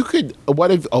 You could. What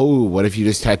if you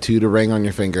just tattooed a ring on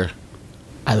your finger?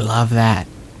 I love that.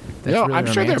 That's really I'm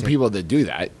sure there are romantic. people that do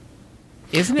that.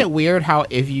 Isn't it weird how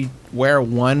if you wear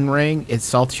one ring, it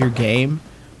salts your game,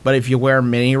 but if you wear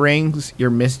many rings,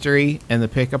 you're mystery and the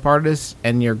pickup artist,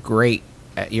 and you're great.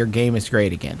 Your game is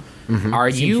great again. Mm-hmm.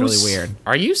 Really weird.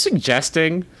 Are you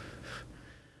suggesting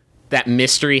that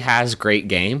mystery has great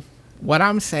game? What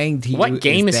I'm saying to you, what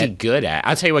game is he good at?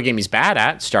 I'll tell you what game he's bad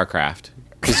at: StarCraft.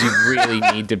 Because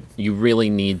you really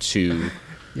need to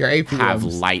your APMs. Have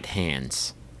light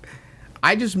hands.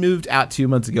 I just moved out 2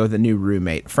 months ago with a new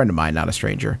roommate, a friend of mine, not a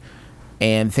stranger,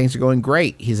 and things are going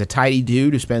great. He's a tidy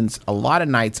dude who spends a lot of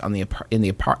nights out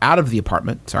of the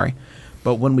apartment. Sorry,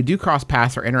 but when we do cross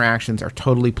paths, our interactions are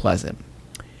totally pleasant.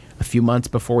 A few months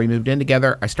before we moved in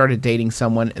together, I started dating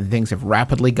someone, and things have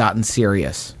rapidly gotten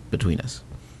serious between us.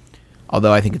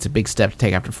 Although I think it's a big step to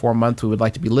take after 4 months, we would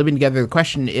like to be living together. The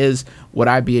question is, would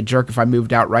I be a jerk if I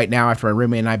moved out right now after my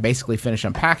roommate and I basically finish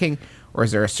unpacking? Or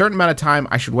is there a certain amount of time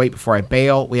I should wait before I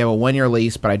bail? We have a 1-year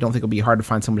lease, but I don't think it'll be hard to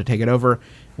find someone to take it over.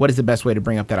 What is the best way to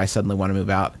bring up that I suddenly want to move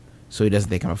out so he doesn't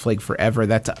think I'm a flake forever?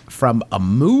 That's from a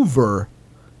mover,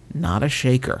 not a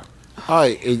shaker. Oh,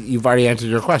 you've already answered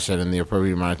your question, and the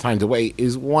appropriate amount of time to wait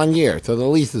is 1 year till the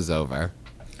lease is over.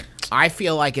 I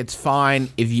feel like it's fine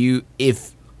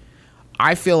if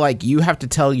I feel like you have to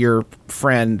tell your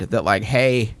friend that, like,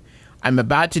 hey, I'm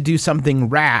about to do something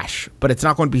rash, but it's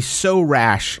not going to be so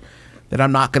rash that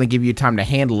I'm not going to give you time to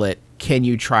handle it. Can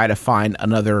you try to find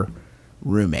another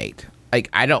roommate?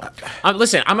 Like, I don't.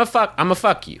 Listen, I'm a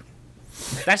fuck you.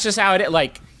 That's just how it is.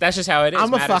 Like, that's just how it is.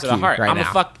 I'm a fuck you right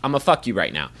now. I'm a fuck you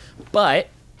right now. But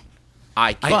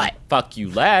I can fuck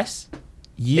you less.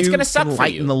 You gonna suck can for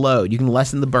lighten you. the load. You can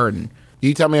lessen the burden.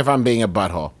 You tell me if I'm being a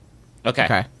butthole.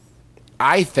 Okay.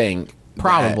 I think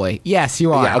Probably. Yes,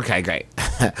 you are. Yeah, okay, great.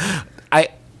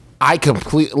 I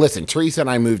listen, Teresa and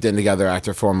I moved in together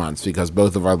after 4 months because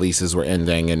both of our leases were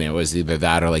ending, and it was either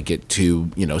that or like get two,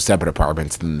 separate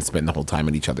apartments and then spend the whole time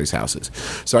at each other's houses.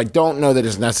 So I don't know that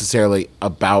it's necessarily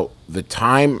about the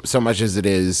time so much as it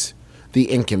is the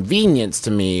inconvenience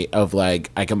to me of like,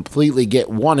 I completely get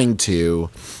wanting to,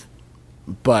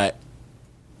 but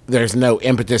there's no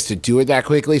impetus to do it that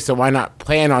quickly. So why not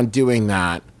plan on doing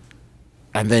that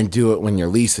and then do it when your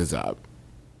lease is up?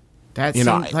 That You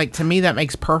know, seems like, to me, that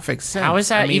makes perfect sense. How is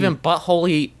that even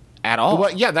buttholy at all?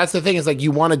 Well, yeah, that's the thing. Is like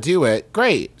you want to do it,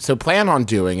 great. So plan on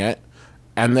doing it,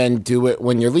 and then do it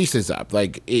when your lease is up.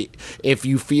 Like if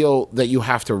you feel that you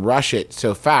have to rush it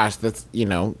so fast, that's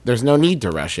there's no need to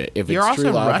rush it. If You're it's true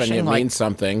also love and rushing, it like- means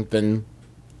something, then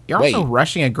You're wait. also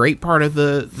rushing a great part of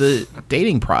the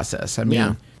dating process. I mean,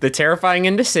 Yeah. The terrifying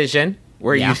indecision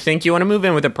where Yeah. you think you want to move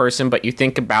in with a person, but you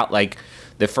think about like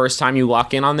the first time you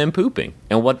walk in on them pooping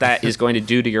and what that is going to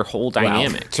do to your whole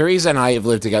dynamic. Teresa and I have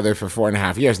lived together for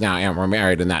 4.5 years now, and we're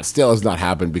married, and that still has not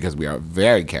happened because we are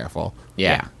very careful.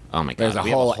 Yeah. Oh my god. There's a we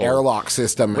have whole airlock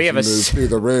system. we As have you a move s- through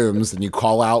the rooms, and you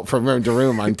call out from room to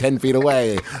room. I'm 10 feet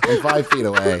away. I'm 5 feet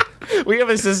away. We have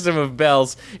a system of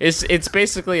bells. It's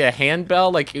basically a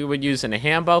handbell like you would use in a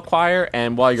handbell choir,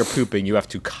 and while you're pooping, you have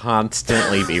to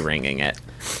constantly be ringing it.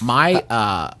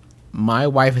 my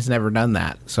wife has never done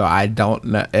that, so I don't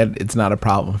know. It's not a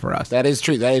problem for us. That is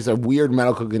true. That is a weird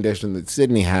medical condition that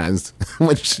Sydney has,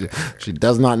 which she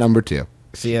does not number 2.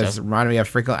 She has reminded me of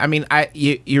frequent. I mean,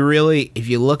 you really, if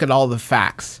you look at all the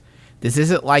facts, this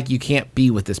isn't like you can't be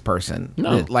with this person.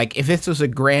 No. Like if this was a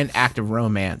grand act of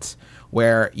romance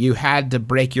where you had to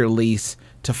break your lease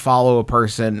to follow a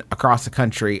person across the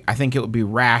country, I think it would be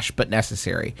rash but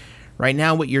necessary. Right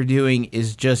now, what you're doing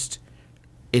is just,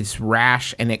 it's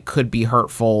rash and it could be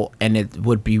hurtful, and it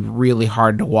would be really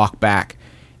hard to walk back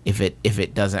if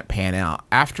it doesn't pan out.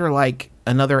 After like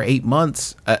another 8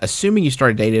 months, assuming you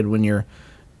started dating when your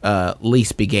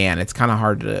lease began, it's kind of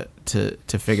hard to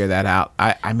figure that out.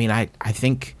 I mean, I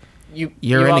think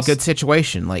you're in a also- good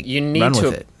situation. Like, You need run with to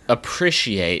it.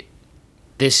 appreciate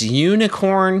this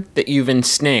unicorn that you've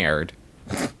ensnared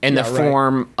in the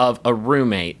form of a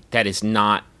roommate that is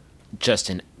not just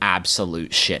an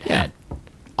absolute shithead.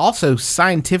 Also,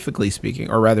 scientifically speaking,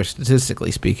 or rather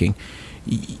statistically speaking,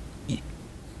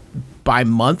 by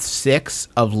month 6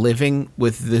 of living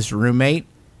with this roommate,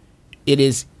 it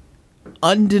is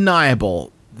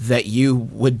undeniable that you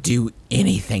would do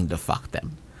anything to fuck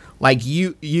them. Like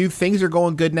you things are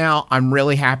going good now. I'm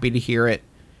really happy to hear it.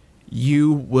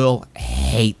 You will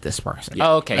hate this person.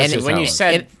 Oh, okay. And So it-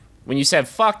 when you said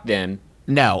fuck them,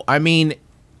 No, I mean,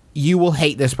 you will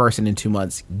hate this person in 2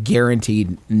 months,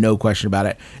 guaranteed, no question about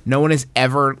it. No one has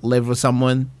ever lived with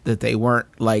someone that they weren't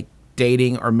like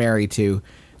dating or married to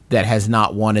that has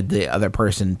not wanted the other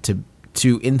person to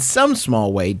in some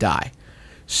small way die.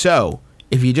 So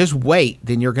if you just wait,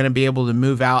 then you're going to be able to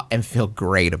move out and feel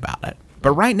great about it.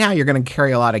 But right now, you're going to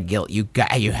carry a lot of guilt. You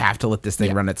have to let this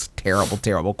thing run its terrible,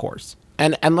 terrible course.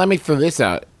 And let me throw this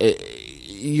out.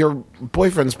 Your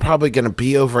boyfriend's probably going to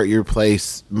be over at your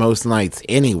place most nights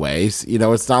anyways.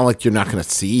 It's not like you're not going to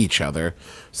see each other.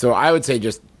 So I would say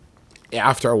just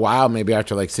after a while, maybe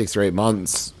after like 6 or 8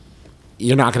 months,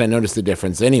 you're not going to notice the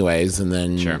difference anyways. And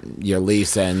then your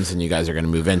lease ends and you guys are going to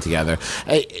move in together.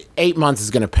 8 months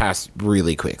is going to pass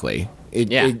really quickly.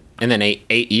 and then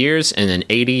eight years, and then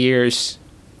 80 years,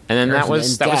 and then that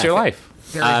was your life.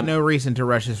 There is no reason to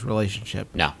rush this relationship.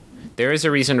 No, there is a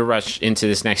reason to rush into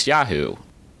this next Yahoo.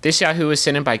 This Yahoo is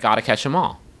sent in by Gotta Catch 'Em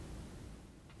All.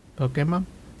 Okay, Mom?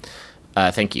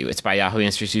 Thank you. It's by Yahoo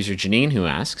Answers user Janine, who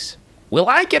asks, will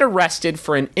I get arrested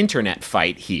for an internet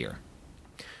fight here?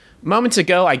 Moments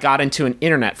ago, I got into an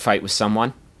internet fight with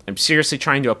someone. I'm seriously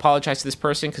trying to apologize to this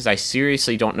person because I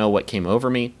seriously don't know what came over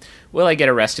me. Will I get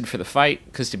arrested for the fight?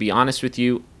 Because to be honest with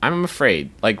you, I'm afraid.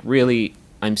 Like, really,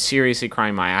 I'm seriously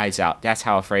crying my eyes out. That's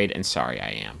how afraid and sorry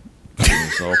I am.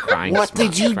 There's a little crying What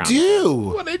did you from- do?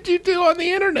 What did you do on the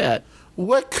internet?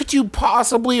 What could you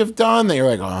possibly have done that you're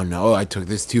like, oh no, I took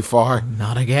this too far.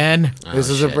 Not again. This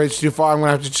is a shit. bridge too far. I'm going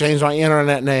to have to change my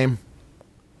internet name.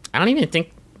 I don't even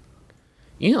think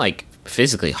you like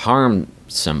physically harm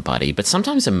somebody, but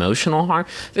sometimes emotional harm.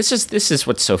 This is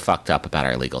what's so fucked up about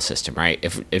our legal system, right?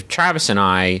 If Travis and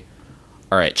I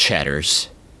are at Cheddar's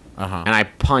and I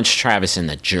punch Travis in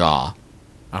the jaw,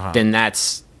 then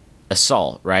that's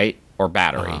assault, right? Or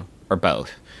battery, or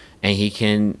both. And he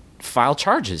can file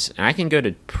charges, and I can go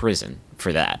to prison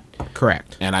for that.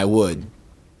 Correct. And I would.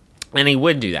 And he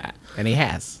would do that. And he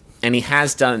has. And he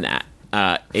has done that.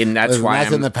 And that's why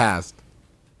That's in the past.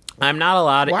 I'm not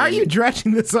allowed to Why are eat. you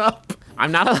dredging this up?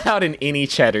 I'm not allowed in any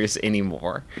Cheddars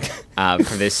anymore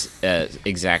for this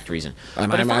exact reason.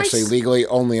 And But I'm if I actually s- legally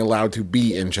only allowed to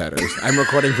be in Cheddar's. I'm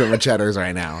recording from a Cheddar's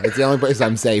right now. It's the only place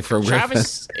I'm safe from Griffin.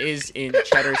 Travis is in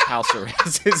Cheddar's house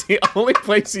arrest. It's the only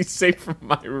place he's safe from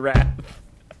my wrath.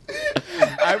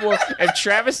 I will. If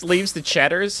Travis leaves the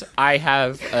Cheddars, I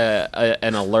have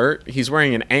an alert. He's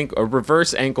wearing a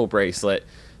reverse ankle bracelet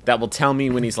that will tell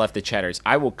me when he's left the Cheddars.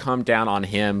 I will come down on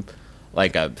him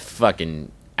like a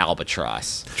fucking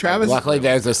albatross. Travis. Luckily,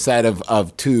 there's a set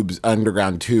of tubes,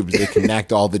 underground tubes, that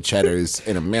connect all the Cheddars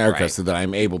in America Right. so that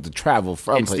I'm able to travel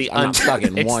from It's places. the I'm not stuck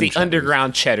in it's one the Cheddar's.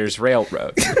 underground Cheddars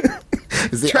Railroad.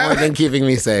 It's the only thing keeping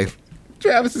me safe.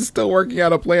 Travis is still working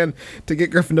out a plan to get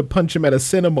Griffin to punch him at a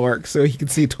Cinemark so he can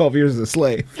see 12 Years as a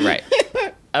Slave. Right.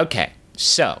 Okay.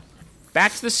 So,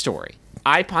 back to the story.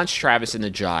 I punched Travis in the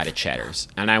jaw at a Cheddar's,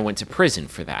 and I went to prison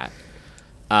for that.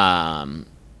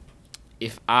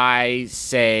 If I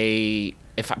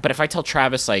tell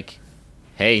Travis, like,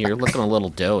 hey, you're looking a little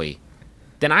doughy,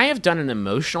 then I have done an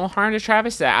emotional harm to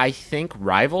Travis that I think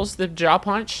rivals the jaw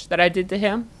punch that I did to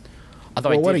him. Although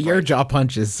Well, I one did of your break- jaw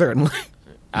punches, certainly.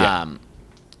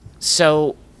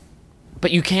 So,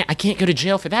 but I can't go to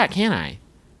jail for that, can I?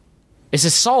 It's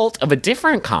assault of a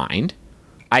different kind.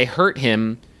 I hurt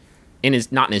him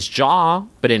not in his jaw,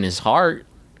 but in his heart.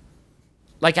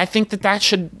 Like, I think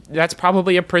that's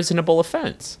probably a prisonable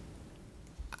offense.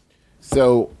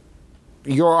 So,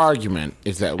 your argument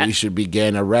is that we should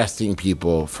begin arresting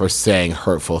people for saying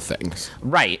hurtful things.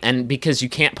 Right, and because you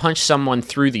can't punch someone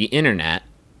through the internet,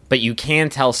 but you can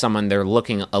tell someone they're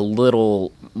looking a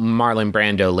little Marlon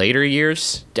Brando later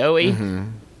years doughy,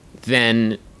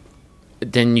 then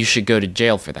you should go to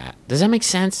jail for that. Does that make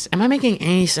sense? Am I making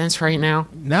any sense right now?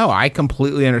 No, I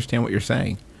completely understand what you're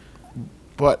saying.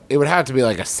 But it would have to be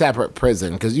like a separate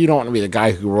prison because you don't want to be the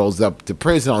guy who rolls up to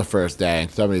prison on the first day and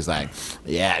somebody's like,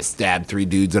 yeah, I stabbed 3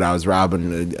 dudes when I was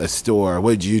robbing a store.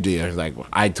 What'd you do? It's like,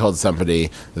 I told somebody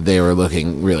that they were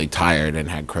looking really tired and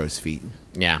had crow's feet.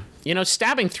 Yeah. You know,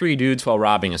 stabbing 3 dudes while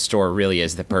robbing a store really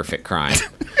is the perfect crime.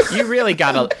 You really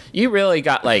got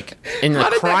like in the How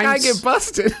did that guy crimes get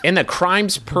busted? in the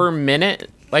crimes per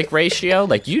minute like ratio,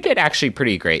 like you did actually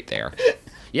pretty great there.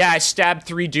 Yeah, I stabbed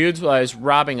 3 dudes while I was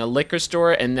robbing a liquor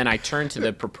store, and then I turned to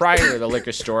the proprietor of the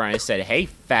liquor store and I said, "Hey,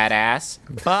 fat ass,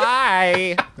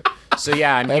 bye." So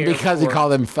yeah, I'm And here because he for-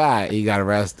 called him fat, he got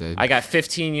arrested. I got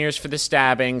 15 years for the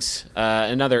stabbings,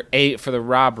 another 8 for the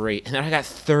robbery, and then I got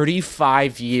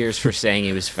 35 years for saying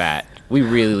he was fat. We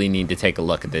really need to take a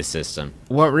look at this system.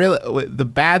 The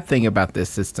bad thing about this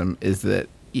system is that,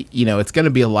 it's going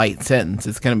to be a light sentence.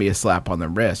 It's going to be a slap on the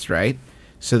wrist, right?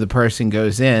 So the person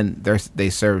goes in, they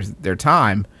serve their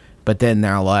time, but then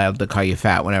they're allowed to call you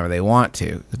fat whenever they want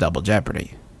to. It's double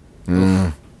jeopardy.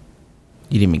 You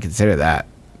didn't even consider that.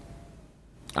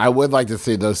 I would like to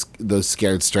see those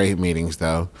scared straight meetings,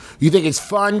 though. You think it's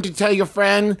fun to tell your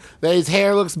friend that his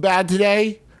hair looks bad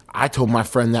today? I told my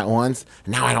friend that once,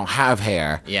 and now I don't have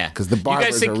hair. Yeah. Because the You guys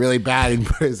barbers think- are really bad in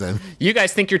prison. You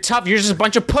guys think you're tough? You're just a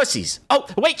bunch of pussies. Oh,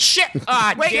 wait, shit!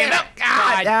 Ah, damn it!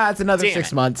 God, Yeah, it's another damn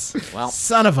 6 it. months. Well,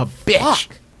 Son of a bitch.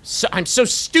 Fuck. I'm so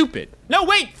stupid. No,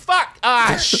 wait, fuck!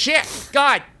 Ah, shit!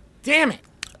 God, damn it!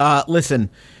 Listen,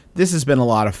 this has been a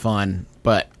lot of fun,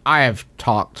 but I have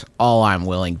talked all I'm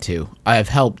willing to. I have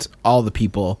helped all the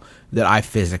people that I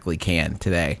physically can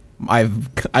today.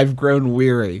 I've grown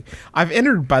weary. I've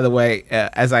entered, by the way,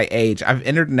 as I age, I've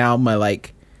entered now my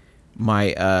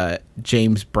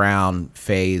James Brown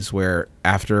phase where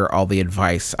after all the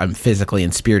advice, I'm physically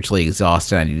and spiritually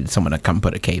exhausted. I needed someone to come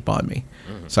put a cape on me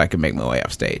so I could make my way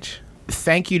off stage.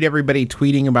 Thank you to everybody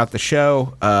tweeting about the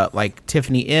show, like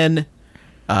Tiffany N,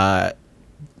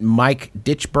 Mike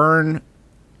Ditchburn,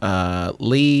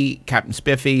 Lee, Captain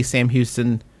Spiffy, Sam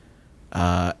Houston,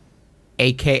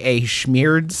 a.k.a.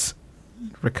 Schmeards,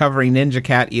 Recovering Ninja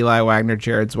Cat, Eli Wagner,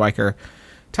 Jared Zwiker,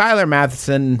 Tyler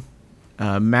Matheson,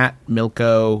 Matt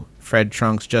Milko, Fred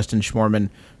Trunks, Justin Schmorman,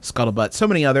 Scuttlebutt, so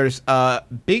many others.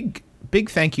 Big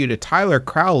thank you to Tyler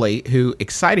Crowley, who,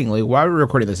 excitingly, while we were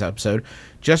recording this episode,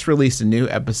 just released a new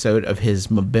episode of his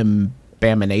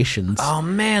MBMBaminations. Oh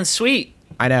man, sweet.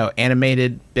 I know,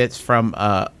 animated bits from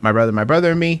My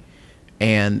Brother and Me,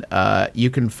 and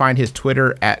you can find his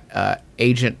Twitter at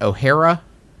Agent O'Hara.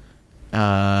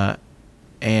 And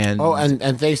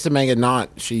And thanks to Megan Knott,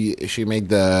 she made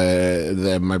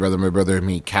the My Brother and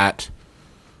Me cat,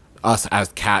 us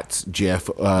as cats GIF.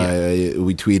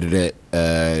 We tweeted it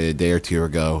a day or two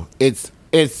ago. It's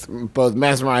It's both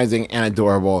mesmerizing and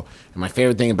adorable. And my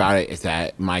favorite thing about it is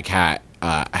that my cat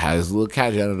has little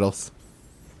cat genitals.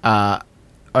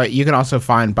 You can also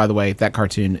find, by the way, that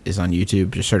cartoon is on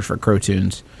YouTube. Just search for Crow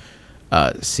Tunes,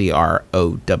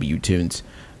 CROW Tunes.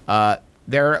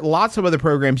 There are lots of other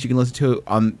programs you can listen to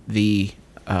on the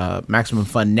Maximum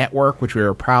Fun Network, which we're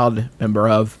a proud member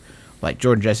of, like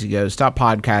Jordan Jesse Goes, Stop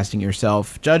Podcasting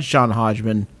Yourself, Judge John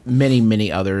Hodgman, many,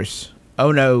 many others.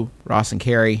 Oh No, Ross and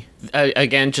Carrie.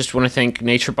 Again, just want to thank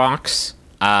NatureBox.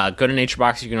 Go to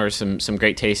NatureBox. You can order some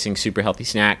great tasting, super healthy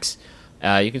snacks.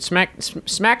 You can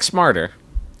smack smarter.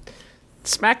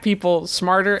 Smack people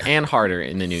smarter and harder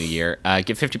in the new year.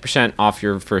 Get 50% off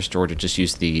your first order. Just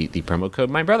use the promo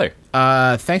code MyBrother.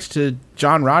 Thanks to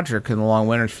John Roderick and the Long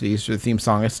Winters for the use of the theme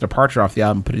song. It's Departure off the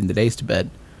album Putting the Days to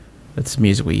Bed. That's the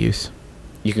music we use.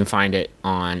 You can find it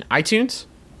on iTunes.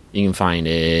 You can find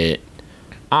it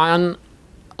on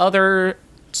other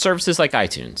services like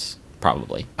iTunes,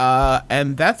 probably.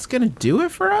 And that's going to do it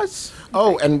for us?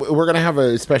 Oh, and we're going to have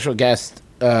a special guest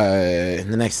in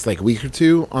the next week or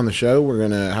two on the show. We're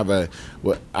going to have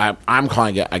I'm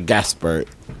calling it a guestpert,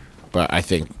 but I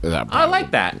think that I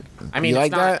like that. I mean, you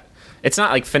like that? It's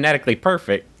not like phonetically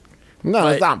perfect. No,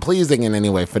 it's not pleasing in any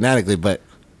way phonetically, but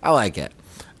I like it.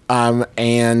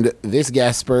 And this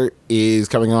guestpert is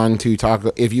coming on to talk.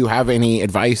 If you have any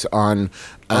advice on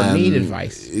need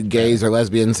advice, gays or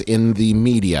lesbians in the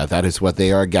media, that is what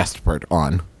they are a guestpert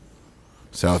on.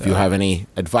 So if you have any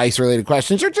advice-related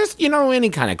questions, or just, any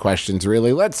kind of questions,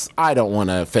 really, I don't want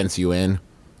to fence you in.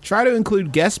 Try to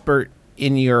include guestpert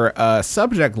in your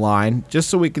subject line, just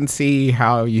so we can see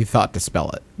how you thought to spell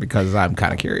it, because I'm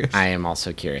kind of curious. I am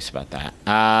also curious about that.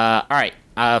 All right.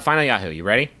 Final Yahoo. You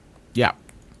ready? Yeah.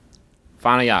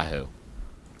 Final Yahoo.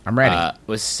 I'm ready.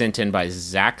 Was sent in by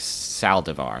Zach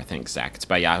Saldivar. I think, Zach. It's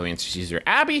by Yahoo Answers user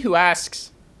Abby, who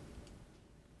asks,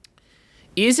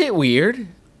 is it weird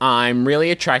I'm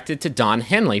really attracted to Don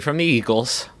Henley from the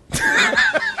Eagles?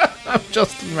 I'm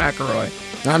Justin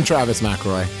McElroy. I'm Travis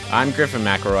McElroy. I'm Griffin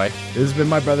McElroy. This has been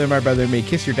My Brother and Me.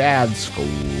 Kiss your dad.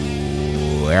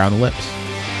 School air on the lips.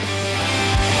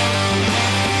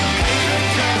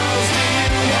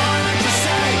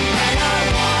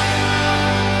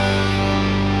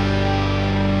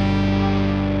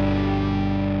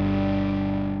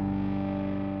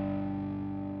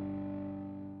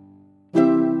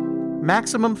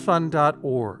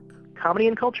 MaximumFun.org. Comedy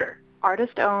and culture.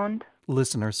 Artist owned.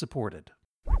 Listener supported.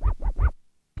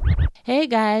 Hey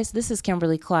guys, this is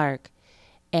Kimberly Clark,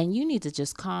 and you need to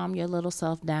just calm your little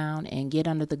self down and get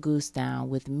under the goose down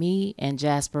with me and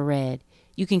Jasper Red.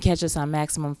 You can catch us on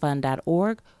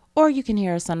MaximumFun.org, or you can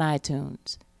hear us on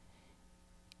iTunes.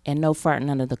 And no farting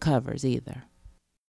under the covers either.